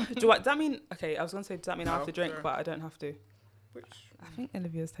one. Does that mean... Okay, I was going to say, does that mean I have to drink? Sure. But I don't have to. I think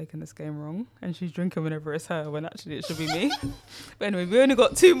Olivia's taken this game wrong and she's drinking whenever it's her when actually it should be me. But anyway, we only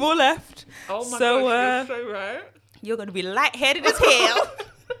got 2 more left. Oh my gosh, you're so right. You're going to be lightheaded as hell.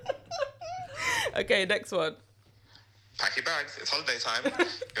 Okay, next one. Pack your bags. It's holiday time.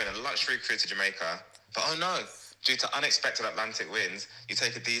 You're in a luxury cruise to Jamaica. But oh no, due to unexpected Atlantic winds, you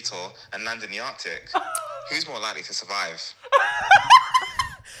take a detour and land in the Arctic. Who's more likely to survive?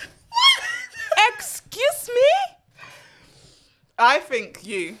 Excuse me? I think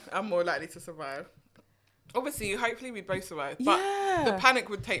you are more likely to survive. Obviously, hopefully we both survive. But the panic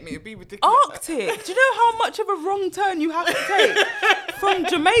would take me. It'd be ridiculous. Arctic? Do you know how much of a wrong turn you have to take from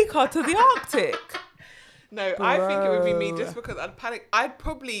Jamaica to the Arctic? No, bro. I think it would be me just because I'd panic. I'd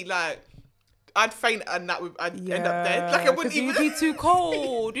probably I'd faint and I'd end up dead. Like I wouldn't even. You'd be too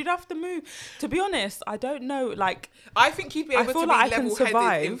cold. You'd have to move. To be honest, I don't know. Like I think you'd be able to be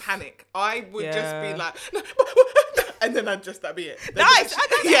level-headed in panic. I would just be like, and then that'd be it. Nice.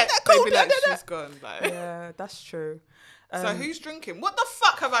 They'd be like, she's gone. Like. Yeah, that's true. So who's drinking? What the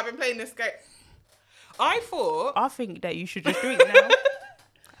fuck have I been playing this game? I think that you should just drink now.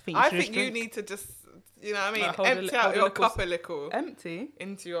 I think you need to just, you know what I mean, like, empty out your cup a little. Empty?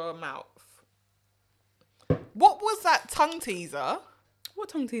 Into your mouth. What was that tongue teaser? What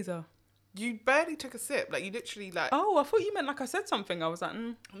tongue teaser? You barely took a sip. Like, you literally, like... Oh, I thought you meant like I said something. I was like,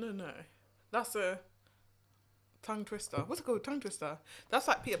 No. That's a tongue twister. What's it called? Tongue twister. That's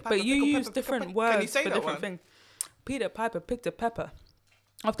like Peter Piper. But you use different words Can you say for that different one? things. Peter Piper picked a pepper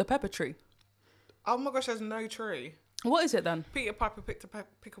off the pepper tree. Oh my gosh, there's no tree. What is it then? Peter Piper picked a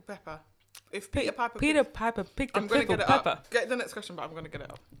pickled pepper. If Peter Piper picked a pickled pepper. Up. Get the next question, but I'm going to get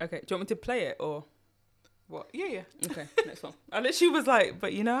it up. Okay, do you want me to play it or... What? Yeah. Okay, next one. I literally was like,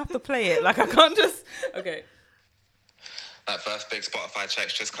 but you know, I have to play it. Like, I can't just... Okay. That first big Spotify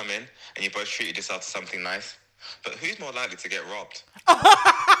check's just come in and you both treated yourself to something nice. But who's more likely to get robbed?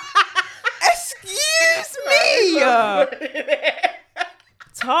 Excuse me!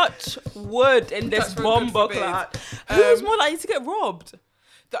 Touch wood in this bomb buckler. Who's more likely to get robbed?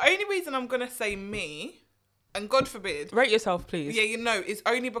 The only reason I'm going to say me... And God forbid. Rate yourself, please. Yeah, it's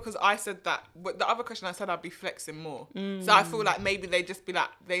only because I said that. But the other question I said I'd be flexing more. So I feel like maybe they'd just be like,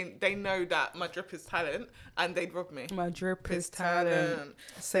 they know that my drip is talent and they'd rob me. My drip is talent.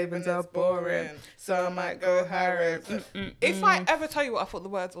 Savings are boring. So I might go Harry. If I ever tell you what I thought the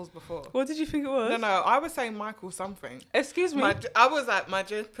words was before. What did you think it was? No, I was saying Michael something. Excuse me? I was like, my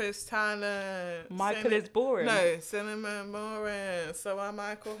drip is talent. Michael is boring. No, cinnamon boring. So I'm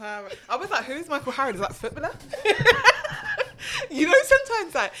Michael Harris. I was like, who's Michael Harris? Is that footballer? You know,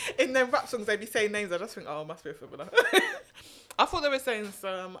 sometimes like in their rap songs they be saying names. I just think, oh, must be a footballer. I thought they were saying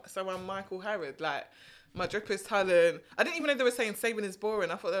so I'm Michael Harrod, like my drip is talent. I didn't even know they were saying saving is boring.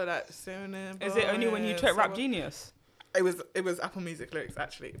 I thought they were like saving is boring. Is it only when you check Rap Genius? It was Apple Music lyrics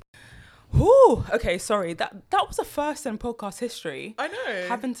actually. Ooh, okay, sorry. That was a first in podcast history. I know.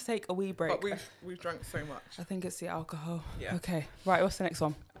 Having to take a wee break. But we've drunk so much. I think it's the alcohol. Yeah. Okay. Right, what's the next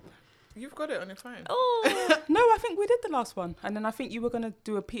one? You've got it on your phone. Oh no, I think we did the last one, and then I think you were gonna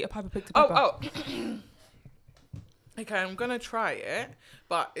do a Peter Piper picked a pepper. Oh. Okay, I'm gonna try it,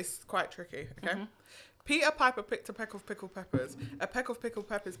 but it's quite tricky. Okay, Peter Piper picked a peck of pickled peppers. A peck of pickled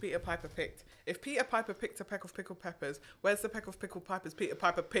peppers Peter Piper picked. If Peter Piper picked a peck of pickled peppers, where's the peck of pickled peppers Peter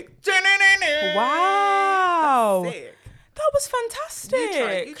Piper picked? Wow. That's sick. That was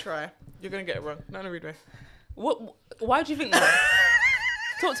fantastic. You try. You're going to get it wrong. Not in a rude way. What? Why do you think that?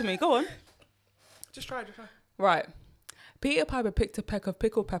 Talk to me. Go on. Just try. Right. Peter Piper picked a peck of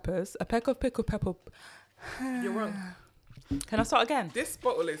pickled peppers. A peck of pickled pepper. You're wrong. Can I start again? This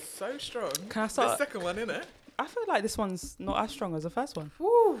bottle is so strong. Can I start? The second one, innit? I feel like this one's not as strong as the first one.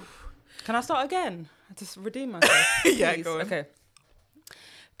 Woo. Can I start again? I just redeem myself. Yeah, go on. Okay.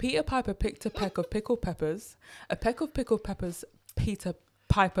 Peter Piper picked a peck of pickled peppers. A peck of pickled peppers Peter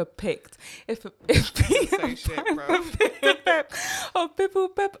Piper picked. If Peter Piper picked a peck of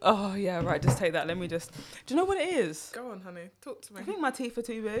pickled pepper. Oh, yeah, right. Just take that. Let me just... Do you know what it is? Go on, honey. Talk to me. I think my teeth are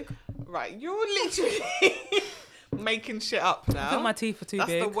too big. Right. You're literally... making shit up now. I think my teeth are too big.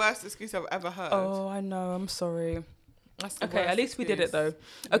 That's the worst excuse I've ever heard. Oh, I know. I'm sorry. That's okay, at least we did it though.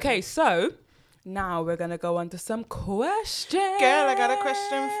 Okay, so now we're gonna go on to some questions. Girl, I got a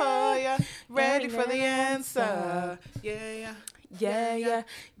question for ya. Ready for the answer? Yeah.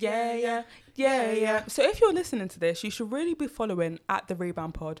 So if you're listening to this, you should really be following at The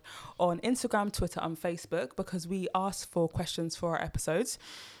Rebound Pod on Instagram, Twitter, and Facebook, because we ask for questions for our episodes.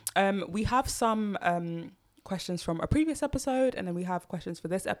 We have some questions from a previous episode, and then we have questions for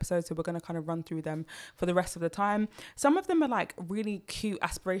this episode, so we're going to kind of run through them for the rest of the time. Some of them are like really cute,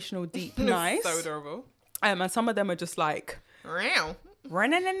 aspirational, deep, nice, so adorable, and some of them are just like so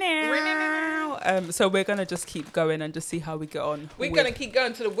we're going to just keep going and just see how we get on. We're going to keep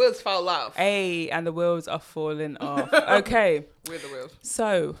going till the wheels fall off. Hey, and the wheels are falling off. Okay, we're the wheels.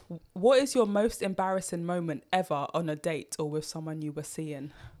 So what is your most embarrassing moment ever on a date or with someone you were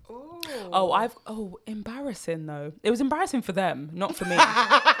seeing? Embarrassing though. It was embarrassing for them, not for me.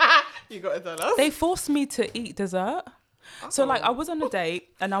 You got to tell us. They forced me to eat dessert. So like I was on a date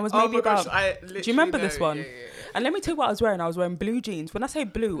and I was maybe about... do you remember this one? Yeah. And let me tell you what I was wearing. I was wearing blue jeans. When I say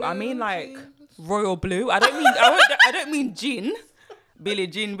blue, I mean like jeans. Royal blue. I don't mean jean. Billie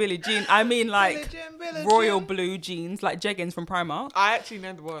Jean. I mean like Billie royal Jean. Blue jeans, like jeggings from Primark. I actually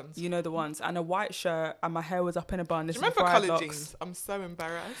know the ones. You know the ones. And a white shirt, and my hair was up in a bun. Do you remember coloured jeans? I'm so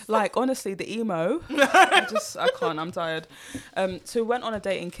embarrassed. Like, honestly, the emo. I can't, I'm tired. So we went on a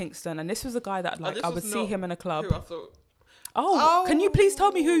date in Kingston, and this was a guy that like I would see him in a club. Who I thought. Oh, can you please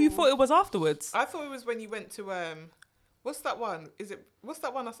tell me who you thought it was afterwards? I thought it was when you went to what's that one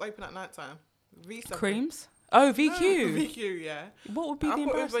that's open at night time? Creams? Oh, VQ. No, VQ, yeah. What would be the embarrassing?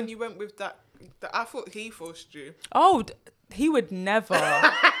 I thought it was when you went with that I thought he forced you. Oh, he would never.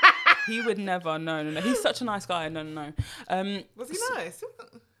 He would never. No. He's such a nice guy. No. Was he nice?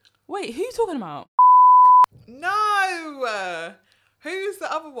 Wait, who are you talking about? No. Who's the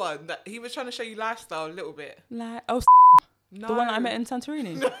other one that he was trying to show you lifestyle a little bit? No. The one that I met in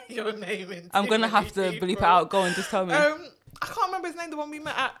Santorini. No, your name in. I'm gonna have to bleep it out. Go on, just tell me. I can't remember his name. The one we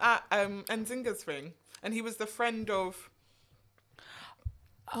met at Nzinga's thing, and he was the friend of.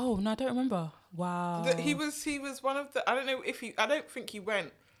 Oh no, I don't remember. Wow. He was one of the. I don't think he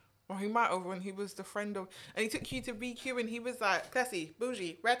went, or he might have when he was the friend of, and he took you to VQ, and he was like classy,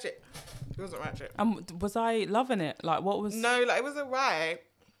 bougie, ratchet. He wasn't ratchet. Was I loving it? Like, what was? No, like it was alright.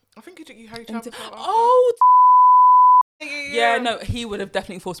 I think he took you hotel. Oh. Yeah, no, he would have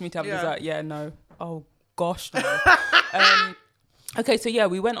definitely forced me to have dessert. Yeah, no. Oh gosh, no. Okay, so yeah,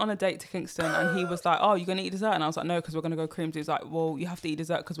 we went on a date to Kingston, and he was like, "Oh, you're gonna eat dessert?" And I was like, "No, because we're gonna go creams." He was like, "Well, you have to eat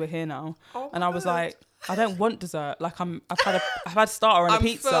dessert because we're here now." And I was like, "I don't want dessert. Like, I've had starter and a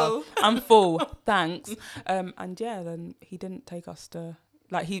pizza. Full. I'm full, thanks." And yeah, then he didn't take us to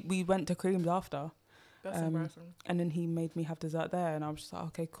we went to creams after. That's embarrassing. And then he made me have dessert there, and I was just like,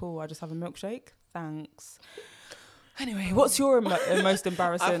 "Okay, cool. I just have a milkshake, thanks." Anyway, what's your most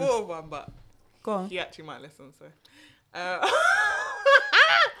embarrassing? I thought of one, but go on. He actually might listen, so.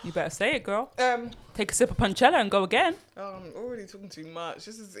 You better say it, girl. Take a sip of Punchella and go again. I'm already talking too much.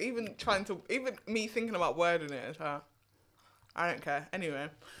 This is even me thinking about wording it. I don't care. Anyway.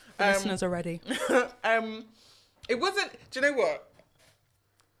 The listeners are ready. It wasn't, do you know what?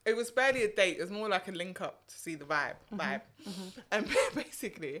 It was barely a date. It was more like a link up to see the vibe. Mm-hmm. And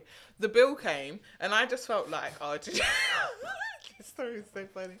basically, the bill came, and I just felt like, this story is so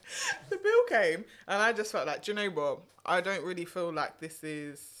funny. The bill came, and I just felt like, do you know what? I don't really feel like this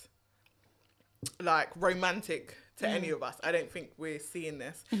is like romantic to any of us. I don't think we're seeing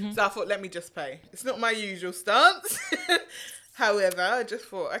this. Mm-hmm. So I thought, let me just pay. It's not my usual stance. However, I just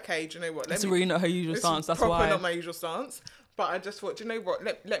thought, okay, do you know what? It's really not her usual stance. That's proper why. Not my usual stance. But I just thought, do you know what?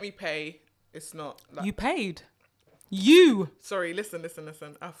 Let me pay. It's not like... You paid? You? Sorry, listen.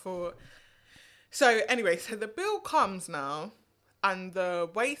 I thought, So anyway, so the bill comes now, and the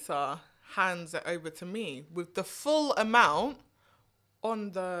waiter hands it over to me with the full amount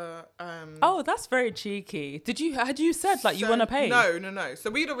on the Oh, that's very cheeky. Had you said like you want to pay? No. So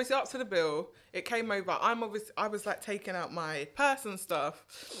we'd obviously up to the bill. It came over. I was like taking out my purse and stuff,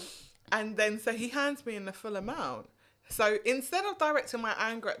 and then so he hands me in the full amount. So instead of directing my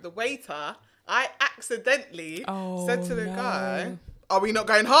anger at the waiter, I accidentally said to the guy, "Are we not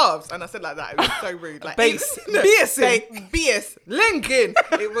going halves?" And I said like that. It was so rude. Like BS Lincoln.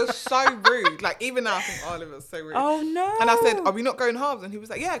 It was so rude. Like even now I think, it was so rude. Oh no. And I said, "Are we not going halves?" And he was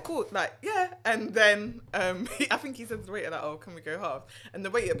like, "Yeah, cool." Like, yeah. And then I think he said to the waiter like, "Oh, can we go halves?" And the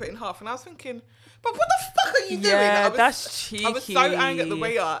waiter put in half. And I was thinking, but what the fuck are you doing? Yeah, that's cheeky. I was so angry at the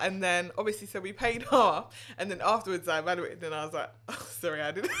waiter. And then obviously, so we paid half. And then afterwards I evaluated and I was like, oh, sorry,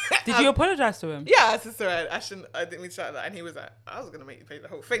 I didn't. Did you apologise to him? Yeah, I said, sorry, I didn't mean to shout that. And he was like, I was going to make you pay the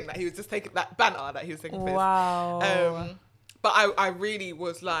whole thing. Like he was just taking that banter that he was taking. Wow. But I really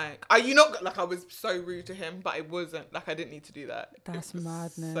was like, I was so rude to him, but it wasn't like I didn't need to do that. That's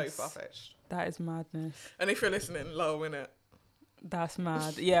madness. So far-fetched. That is madness. And if you're listening, lol, innit? That's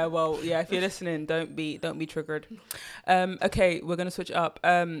mad. Yeah, well, yeah, if you're listening, don't be triggered. Okay, we're gonna switch it up.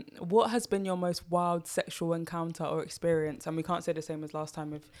 What has been your most wild sexual encounter or experience? And we can't say the same as last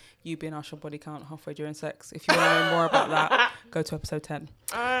time with you being asked your body count halfway during sex. If you want to know more about that, go to episode 10.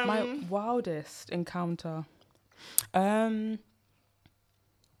 My wildest encounter. Do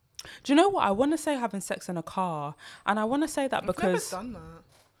you know what? I want to say having sex in a car, and I want to say that because I've never done that.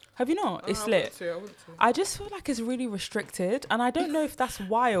 Have you not? It's lit. I want to. I just feel like it's really restricted, and I don't know if that's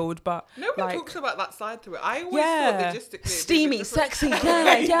wild, but no one talks about that side to it. I always thought logistically steamy, sexy,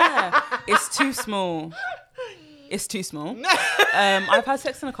 yeah. It's too small. It's too small. I've had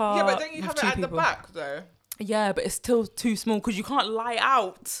sex in a car. Yeah, but don't you have it at the back though? Yeah, but it's still too small because you can't lie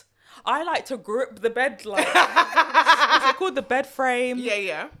out. I like to grip the bed like what's it called, the bed frame?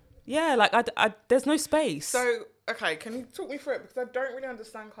 Yeah. Yeah, like I there's no space. So okay, can you talk me through it because I don't really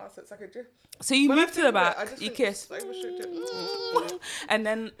understand car sex. So you move to the back, you kiss, so and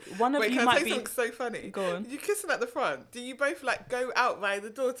then one of you might be. Something so funny. Go on. You kissing at the front. Do you both like go out by the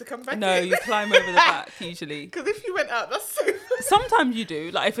door to come back? No, you climb over the back usually. Because if you went out, that's so funny. Sometimes you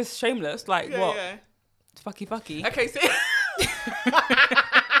do, like if it's shameless, like what? Yeah. Fucky. Okay, so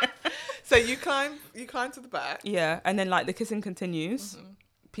so you climb to the back. Yeah, and then like the kissing continues. Mm-hmm.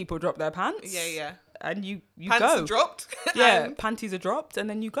 People drop their pants. Yeah. And you pants go. Pants are dropped. Yeah, panties are dropped, and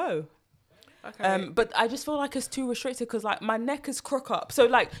then you go. Okay. But I just feel like it's too restricted because like my neck is crook up. So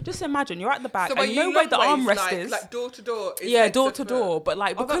like, just imagine you're at the back so and you know where the armrest is. Like door to door. Yeah, door to door. But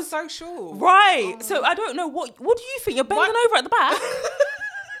like because that's so short. Right. So I don't know what do you think? You're bending over at the back.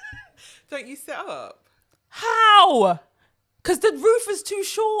 Don't you sit up? How? Because the roof is too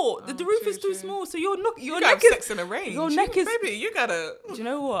short. The roof is too small. So your neck is sex in a range. Your neck is. Baby, you gotta. Do you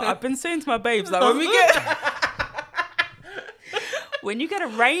know what? I've been saying to my babes like when you get a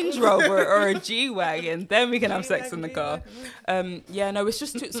Range Rover or a G-Wagon, then we can have sex in the car. Yeah, no, it's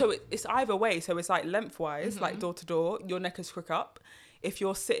just too, so it's either way. So it's like lengthwise, like door to door. Your neck is crook up. If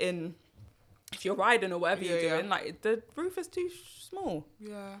you're sitting, if you're riding or whatever you're doing, like the roof is too small.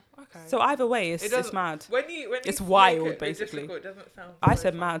 Yeah. Okay. So either way, it's mad. When it's wild, basically. It doesn't sound. I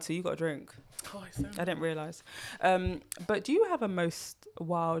said mad, so you got a drink. Oh, I didn't realise. But do you have a most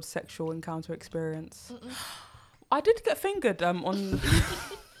wild sexual encounter experience? Mm-mm. I did get fingered on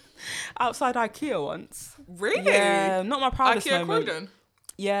outside IKEA once. Really? Yeah, not my proudest IKEA moment. Croydon?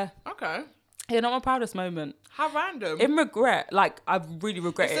 Yeah. Okay. Yeah, not my proudest moment. How random. In regret, like I really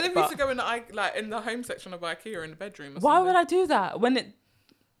regret it. Instead of you to go in the home section of IKEA in the bedroom. Why would I do that when it?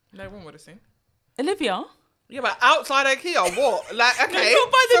 No one would have seen. Olivia. Yeah, but outside IKEA, what? Like, okay. No,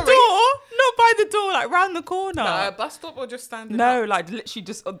 not by the door. Not by the door, like round the corner. Like a bus stop or just standing No, up? like literally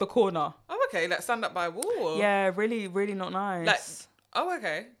just on the corner. Oh, okay. Like stand up by a wall? Or? Yeah, really, really not nice. Like, oh,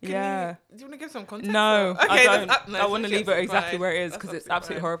 okay. Do you want to give some context? No, okay, I don't. I want to leave it exactly where it is because it's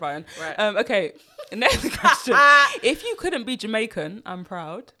absolutely horrifying. Right. Okay, next question. If you couldn't be Jamaican and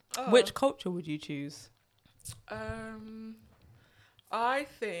proud, which culture would you choose? I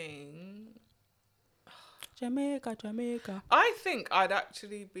think... Jamaica. I think I'd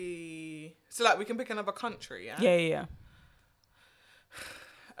actually be... So, like, we can pick another country, yeah? Yeah.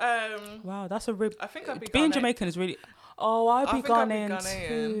 Wow, that's a rib. I think I'd be being Ghanaian. Jamaican is really... Oh, I'd be Ghanaian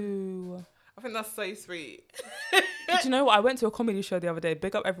too. I think that's so sweet. Do you know what? I went to a comedy show the other day.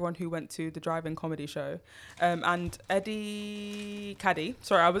 Big up everyone who went to the drive-in comedy show. And Eddie Caddy.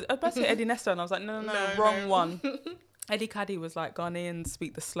 Sorry, I was about to say Eddie Nesta, and I was like, no, wrong one. Eddie Caddy was like, Ghanaians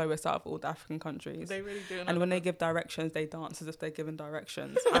speak the slowest out of all the African countries. They really do. And when they give directions, they dance as if they're giving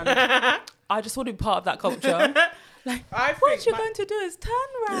directions. And I just want to be part of that culture. Like, what you're going to do is turn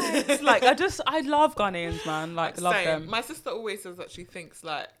right. Like, I love Ghanaians, man. Like, love them. My sister always says that she thinks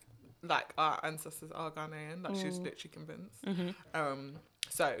like our ancestors are Ghanaian. Like, she's literally convinced. Mm-hmm.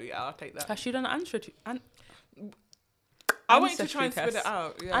 So yeah, I'll take that. Has she done an ancestry? I want you to try and spit it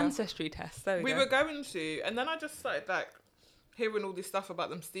out. Yeah. Ancestry test. We were going to, and then I just started like hearing all this stuff about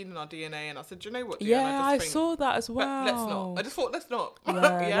them stealing our DNA, and I said, do you know what? Yeah, I saw that as well. But let's not. I just thought, let's not.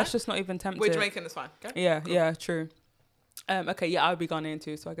 Yeah, let's just not even tempt it. We're Jamaican, it's fine. Okay? Yeah, cool. Yeah, true. Okay, yeah, I would be Ghanaian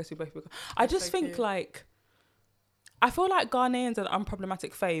too, so I guess we both be. I just think like, I feel like Ghanaians are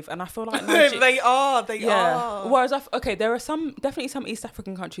unproblematic fave, and I feel like they are. Whereas there are definitely some East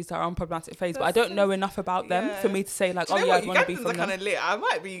African countries that are unproblematic faves, but I don't know enough about them for me to say like, I'd want to be from them. Kind of lit. I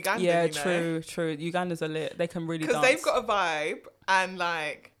might be Ugandan. Yeah, true. Ugandans are lit. They can really dance because they've got a vibe, and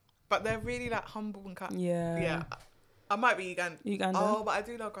like, but they're really like humble and kind. Yeah. I might be Ugandan. Oh, but I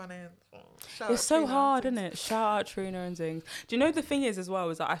do love Ghanaians. It's so hard, isn't it? Shout out Trina and Zings. Do you know the thing is as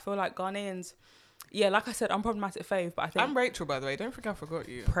well is that I feel like Ghanaians. Yeah, like I said, I'm problematic fave, but I think... I'm Rachel, by the way. Don't think I forgot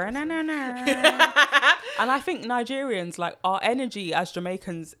you. And I think Nigerians, like, our energy as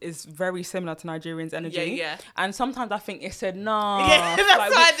Jamaicans is very similar to Nigerians' energy. Yeah. And sometimes I think it said, nah. Yeah, that's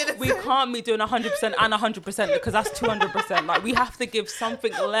like, why I didn't we can't be doing 100% and 100% because that's 200%. Like, we have to give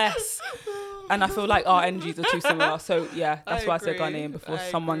something less. And I feel like our energies are too similar. So, yeah, that's why I said Ghanaian before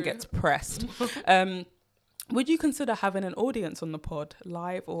someone gets pressed. Would you consider having an audience on the pod,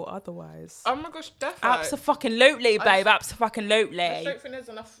 live or otherwise? Oh my gosh, definitely. Abso-fucking-lutely, babe. Abso-fucking-lutely. I don't think there's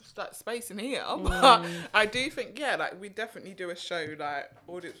enough like space in here, but I do think, like we definitely do a show like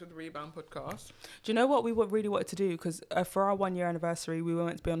audience with the Rebound podcast. Do you know what we really wanted to do? Because for our 1 year anniversary, we were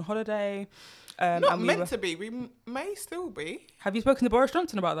meant to be on holiday. Not meant to be. We may still be. Have you spoken to Boris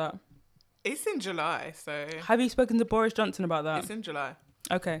Johnson about that? It's in July, so. Have you spoken to Boris Johnson about that? It's in July.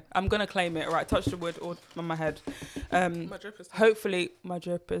 Okay, I'm gonna claim it. Right, touch the wood on my head. My drip is talent. Hopefully, my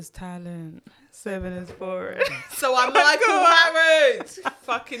drip is talent. 7 is boring. So I'm Michael Harris.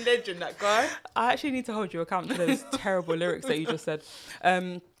 Fucking legend, that guy. I actually need to hold you account for those terrible lyrics that you just said.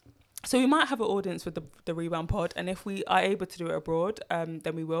 So we might have an audience with the Rebound pod, and if we are able to do it abroad,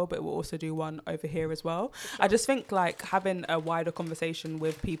 then we will, but we'll also do one over here as well. Sure. I just think like having a wider conversation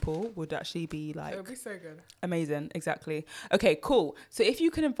with people would actually be like... It would be so good. Amazing, exactly. Okay, cool. So if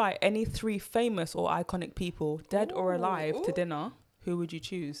you could invite any 3 famous or iconic people, dead or alive, to dinner, who would you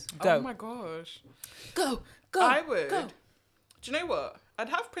choose? Go. Oh my gosh. Go. I would. Go. Do you know what? I'd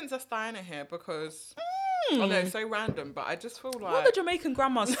have Princess Diana here because... I know, it's so random, but I just feel like... What the Jamaican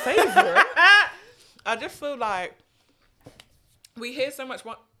grandma's favourite? I just feel like we hear so much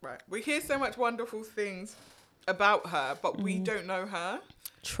wonderful things about her, but we don't know her.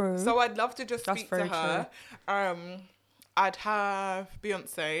 True. So I'd love to just speak to her. I'd have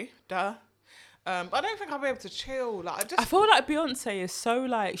Beyonce, duh. But I don't think I'll be able to chill. Like I feel like Beyonce is so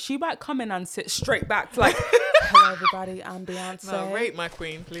like she might come in and sit straight back like hello everybody, I'm Beyonce. No, rate my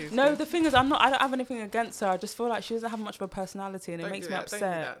queen, please. No, the thing is I don't have anything against her. I just feel like she doesn't have much of a personality and it makes me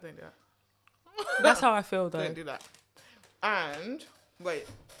upset. Don't do that. That's how I feel though. Don't do that. And wait.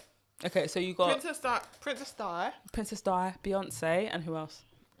 Okay, so you got Princess Di, Beyonce, and who else?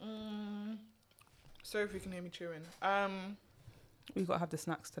 Sorry if you can hear me chewing. We've got to have the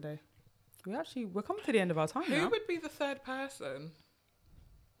snacks today. We're coming to the end of our time now. Who would be the third person?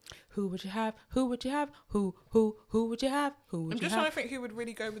 Who would you have? Who would you have? Who would you have? I'm just trying to think who would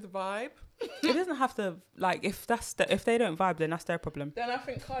really go with the vibe. It doesn't have to, like, if they don't vibe, then that's their problem. Then I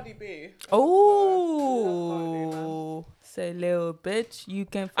think Cardi B. Oh, say little bitch, you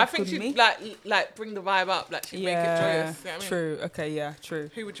can fuck with me. I think she'd like bring the vibe up, like she'd make it joyous. You know what I mean? True. Okay, yeah,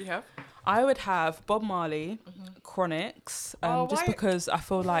 true. Who would you have? I would have Bob Marley, Chronixx, just because I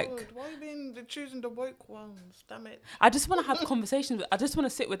feel like... Why have you been choosing the woke ones? Damn it. I just want to have conversations. I just want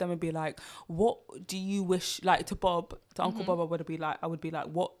to sit with them and be like, what do you wish... Like, to Uncle Bob, I would be like,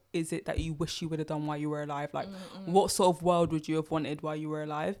 what is it that you wish you would have done while you were alive? Like, what sort of world would you have wanted while you were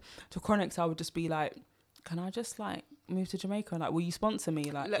alive? To Chronixx, I would just be like, can I just, like, move to Jamaica? Like, will you sponsor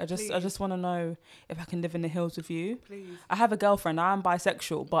me? Like, I just want to know if I can live in the hills with you. Please. I have a girlfriend. I am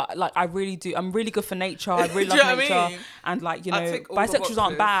bisexual, but like I really do. I'm really good for nature. I really love nature. I mean? And like, you know, bisexuals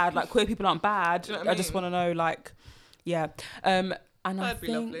aren't bad. Like queer people aren't bad. I just want to know, like, yeah. And I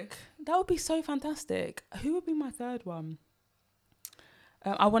think that would be so fantastic. Who would be my third one?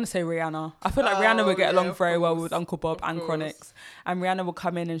 I want to say Rihanna. I feel like Rihanna would get along very well with Uncle Bob and Chronixx. And Rihanna would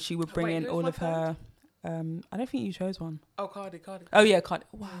come in and she would bring in all of her... I don't think you chose one. Oh, Cardi. Oh, yeah, Cardi.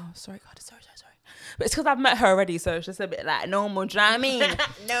 Wow, sorry, Cardi. Sorry. But it's because I've met her already, so it's just a bit like normal, do you know what I mean?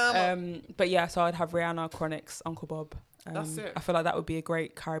 Normal. But yeah, so I'd have Rihanna, Chronixx, Uncle Bob. That's it. I feel like that would be a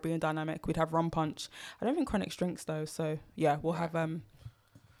great Caribbean dynamic. We'd have rum punch. I don't think Chronixx drinks though, so yeah, we'll have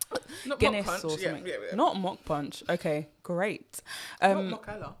not Guinness mock punch. or something. Yeah. Not mock punch. Okay, great. Not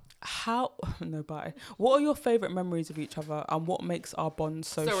mockella. What are your favourite memories of each other, and what makes our bond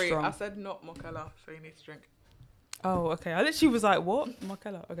so strong? Sorry, I said not mockella, so you need to drink. Oh, okay. I literally was like, what?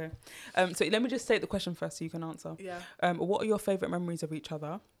 Mockella. Okay. So let me just state the question first so you can answer. Yeah. What are your favourite memories of each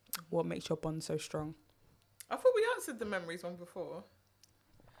other? What makes your bond so strong? I thought we answered the memories one before.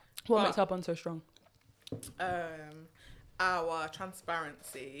 What makes our bond so strong? Our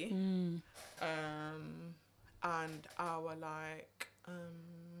transparency. And our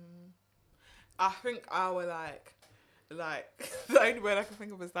I think our the only word I can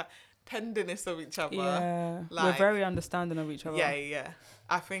think of is tenderness of each other. Yeah, we're very understanding of each other. Yeah.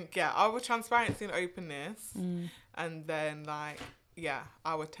 I think our transparency and openness, and then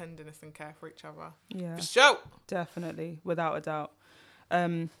our tenderness and care for each other. Yeah, for sure. Definitely, without a doubt.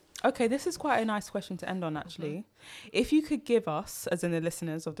 Okay, this is quite a nice question to end on, actually. If you could give us, as in the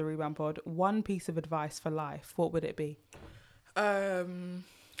listeners of the Rebound Pod, one piece of advice for life, what would it be?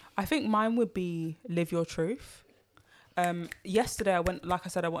 I think mine would be live your truth. Yesterday I went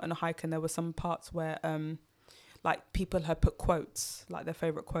on a hike, and there were some parts where people had put quotes, like their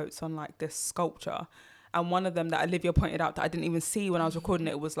favorite quotes, on like this sculpture, and one of them that Olivia pointed out that I didn't even see when I was recording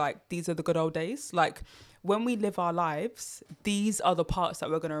it was like, these are the good old days. Like, when we live our lives, these are the parts that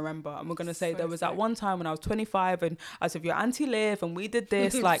we're going to remember, and we're going to say, there was that one time when I was 25 and I was with your auntie Liv and we did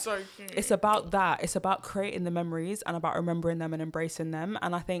this. Like, so it's about that. It's about creating the memories and about remembering them and embracing them.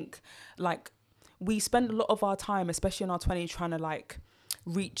 And I think we spend a lot of our time, especially in our 20s, trying to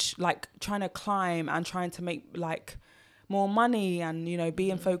reach, trying to climb and trying to make more money and,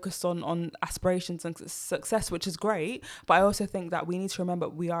 being focused on aspirations and success, which is great. But I also think that we need to remember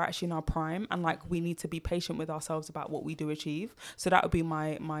we are actually in our prime, and we need to be patient with ourselves about what we do achieve. So that would be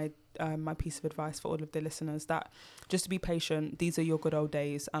my piece of advice for all of the listeners, that just to be patient. These are your good old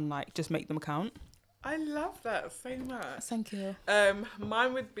days, and just make them count. I love that so much. Thank you.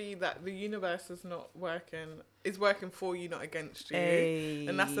 Mine would be that the universe is working for you, not against you. Ay.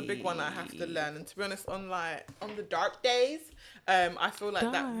 And that's the big one I have to learn. And to be honest, on the dark days, I feel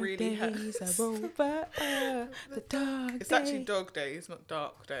like that really hurts. Are over, the dark It's actually dog days, not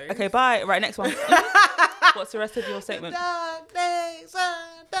dark days. Okay, bye. Right, next one. What's the rest of your statement? The dark days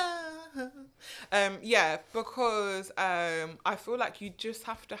are done. Because I feel like you just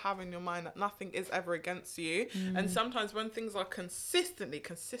have to have in your mind that nothing is ever against you. And sometimes when things are consistently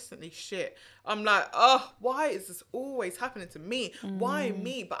shit, I'm like, oh, why is this always happening to me? Why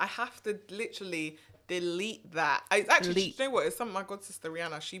me? But I have to literally delete that. You know what? It's something my god sister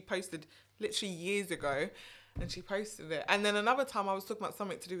Rihanna, she posted literally years ago. And she posted it. And then another time I was talking about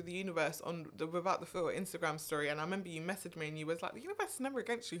something to do with the universe on the Without the Filter Instagram story. And I remember you messaged me and you was like, the universe is never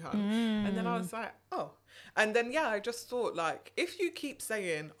against you, hun. And then I was like, oh. And then, I just thought, if you keep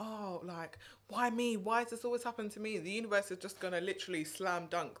saying, oh, why me? Why does this always happen to me? The universe is just going to literally slam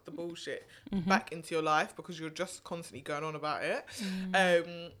dunk the bullshit back into your life because you're just constantly going on about it.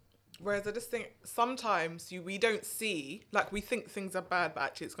 Whereas I just think sometimes we don't see, we think things are bad, but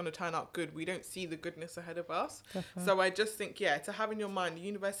actually it's going to turn out good. We don't see the goodness ahead of us. Definitely. So I just think, to have in your mind, the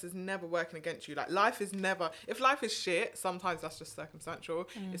universe is never working against you. Life is never, if life is shit, sometimes that's just circumstantial.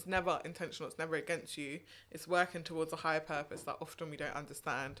 It's never intentional. It's never against you. It's working towards a higher purpose that often we don't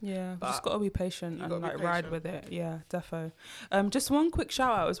understand. Yeah, but just got to be patient and ride with it. Yeah, defo. Just one quick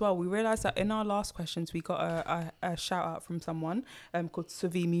shout out as well. We realised that in our last questions, we got a shout out from someone called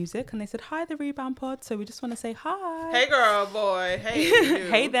Suvi Music. And they said, hi, the Rebound Pod. So we just want to say hi. Hey, girl, boy. Hey, you.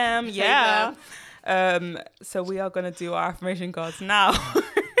 Hey, them. Yeah. Hey, them. So we are going to do our affirmation cards now. Do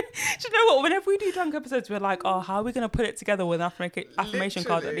you know what? Whenever we do drunk episodes, we're like, oh, how are we going to put it together with an affirmation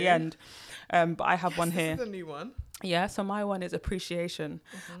card at the end? But I have one here. This is a new one. Yeah. So my one is appreciation.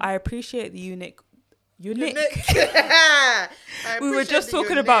 I appreciate the unique. We were just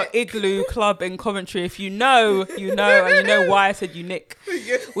talking about Igloo Club in Coventry. If you know, and you know why I said unique.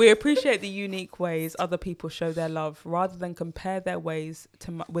 We appreciate the unique ways other people show their love rather than compare their ways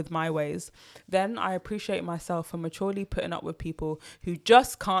with my ways. Then I appreciate myself for maturely putting up with people who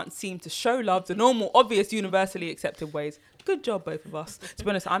just can't seem to show love the normal, obvious, universally accepted ways. Good job, both of us. To be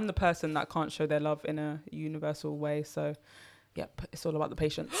honest, I'm the person that can't show their love in a universal way, so... Yep, it's all about the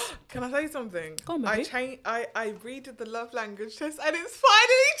patience. Can I say something? Go on, baby. I redid the love language test and it's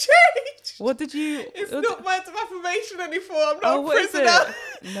finally changed. What did you... It's not words of affirmation anymore. I'm not a prisoner.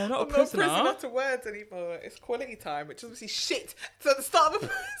 No, not a prisoner. I'm not a prisoner to words anymore. It's quality time, which is obviously shit. So at the start of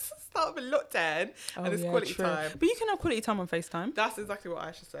a lockdown, and it's quality time. But you can have quality time on FaceTime. That's exactly what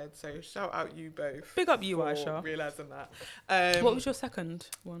Aisha said. So shout out you both. Big up you, Aisha. Realising that. What was your second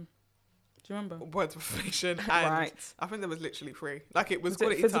one? Do you remember? Words of affirmation. Right. I think there was literally 3. Like it was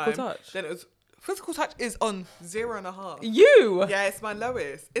quality physical time. Touch? Then it was physical touch is on 0.5. You? Yeah, it's my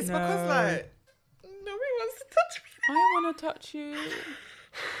lowest. It's because like nobody wants to touch me. I want to touch you.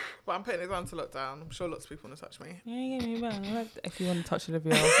 But I'm putting it down to lockdown. I'm sure lots of people want to touch me. Yeah, if you want to touch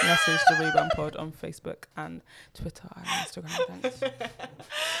Olivia, message the Rebound Pod on Facebook and Twitter and Instagram.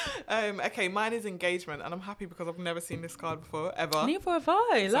 Thanks. Okay, mine is engagement, and I'm happy because I've never seen this card before, ever. Neither have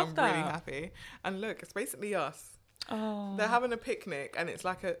I. So Love that. I'm really happy. And look, it's basically us. Oh. They're having a picnic, and it's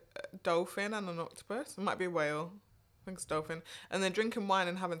like a dolphin and an octopus. It might be a whale. I think it's dolphin. And they're drinking wine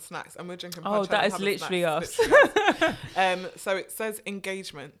and having snacks, and we're drinking punch. Oh, that is literally us. So it says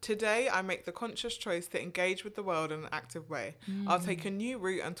engagement. Today, I make the conscious choice to engage with the world in an active way. I'll take a new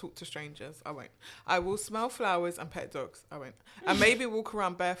route and talk to strangers. I won't. I will smell flowers and pet dogs. I won't. And maybe walk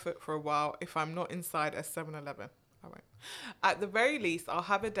around barefoot for a while if I'm not inside a 7-Eleven. I won't. At the very least, I'll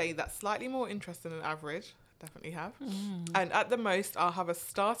have a day that's slightly more interesting than average. Definitely have. And at the most, I'll have a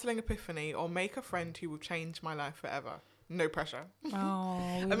startling epiphany or make a friend who will change my life forever. No pressure. Oh,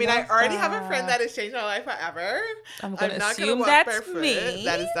 I mean, I already have a friend that has changed my life forever. I'm not going to walk barefoot. Me.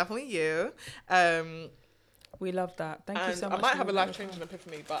 That is definitely you. We love that. Thank you so much. I might have a life-changing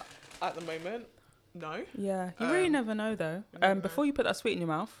epiphany, but at the moment, no. Yeah, you really never know though. Before you put that sweet in your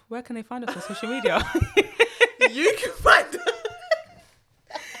mouth, where can they find us on social media? You can find us.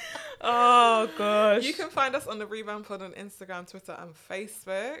 Oh gosh. You can find us on the Rebound Pod on Instagram, Twitter and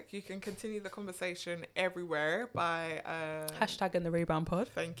Facebook. You can continue the conversation everywhere by hashtagging the Rebound Pod.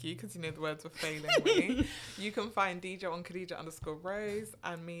 Thank you, because you know the words were failing me. You can find DJ on Khadija_Rose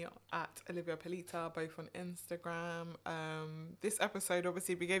and me at Olivia Polita, both on Instagram. This episode,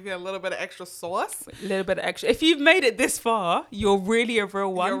 obviously, we gave you a little bit of extra sauce. A little bit of extra. If you've made it this far, you're really a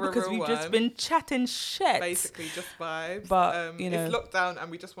real one, because we've just been chatting shit. Basically, just vibes. But, you know. It's lockdown and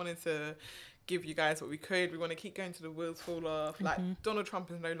we just wanted to give you guys what we could. We want to keep going to the wheels fall off. Like, Donald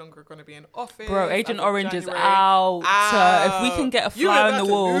Trump is no longer going to be in office. Bro, Agent Orange is out. If we can get a fly on the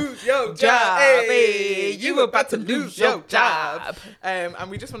wall. Lose your job. Hey, you were about to lose your job.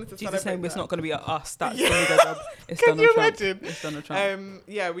 And we just wanted to Jesus celebrate name, it's not going to be us. That's going to be their job. It's Donald Trump. Imagine? It's Donald Trump.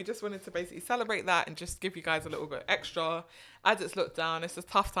 Yeah, we just wanted to basically celebrate that and just give you guys a little bit extra. As it's looked down, it's a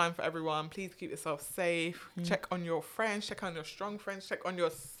tough time for everyone. Please keep yourself safe. Check on your friends. Check on your strong friends. Check on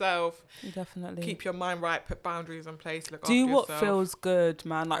yourself. Definitely. Keep your mind right. Put boundaries in place. Look Do after what yourself. feels good,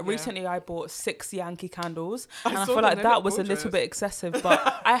 man. Like recently I bought 6 Yankee candles. And I feel like that was a little bit excessive.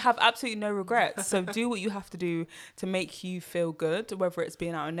 But I have absolutely no regrets. So do what you have to do to make you feel good. Whether it's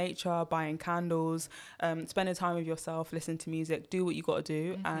being out in nature, buying candles, spending time with yourself, listening to music. Do what you got to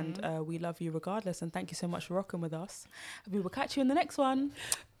do. And we love you regardless. And thank you so much for rocking with us. We will catch you in the next one.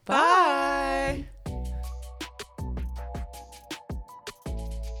 Bye.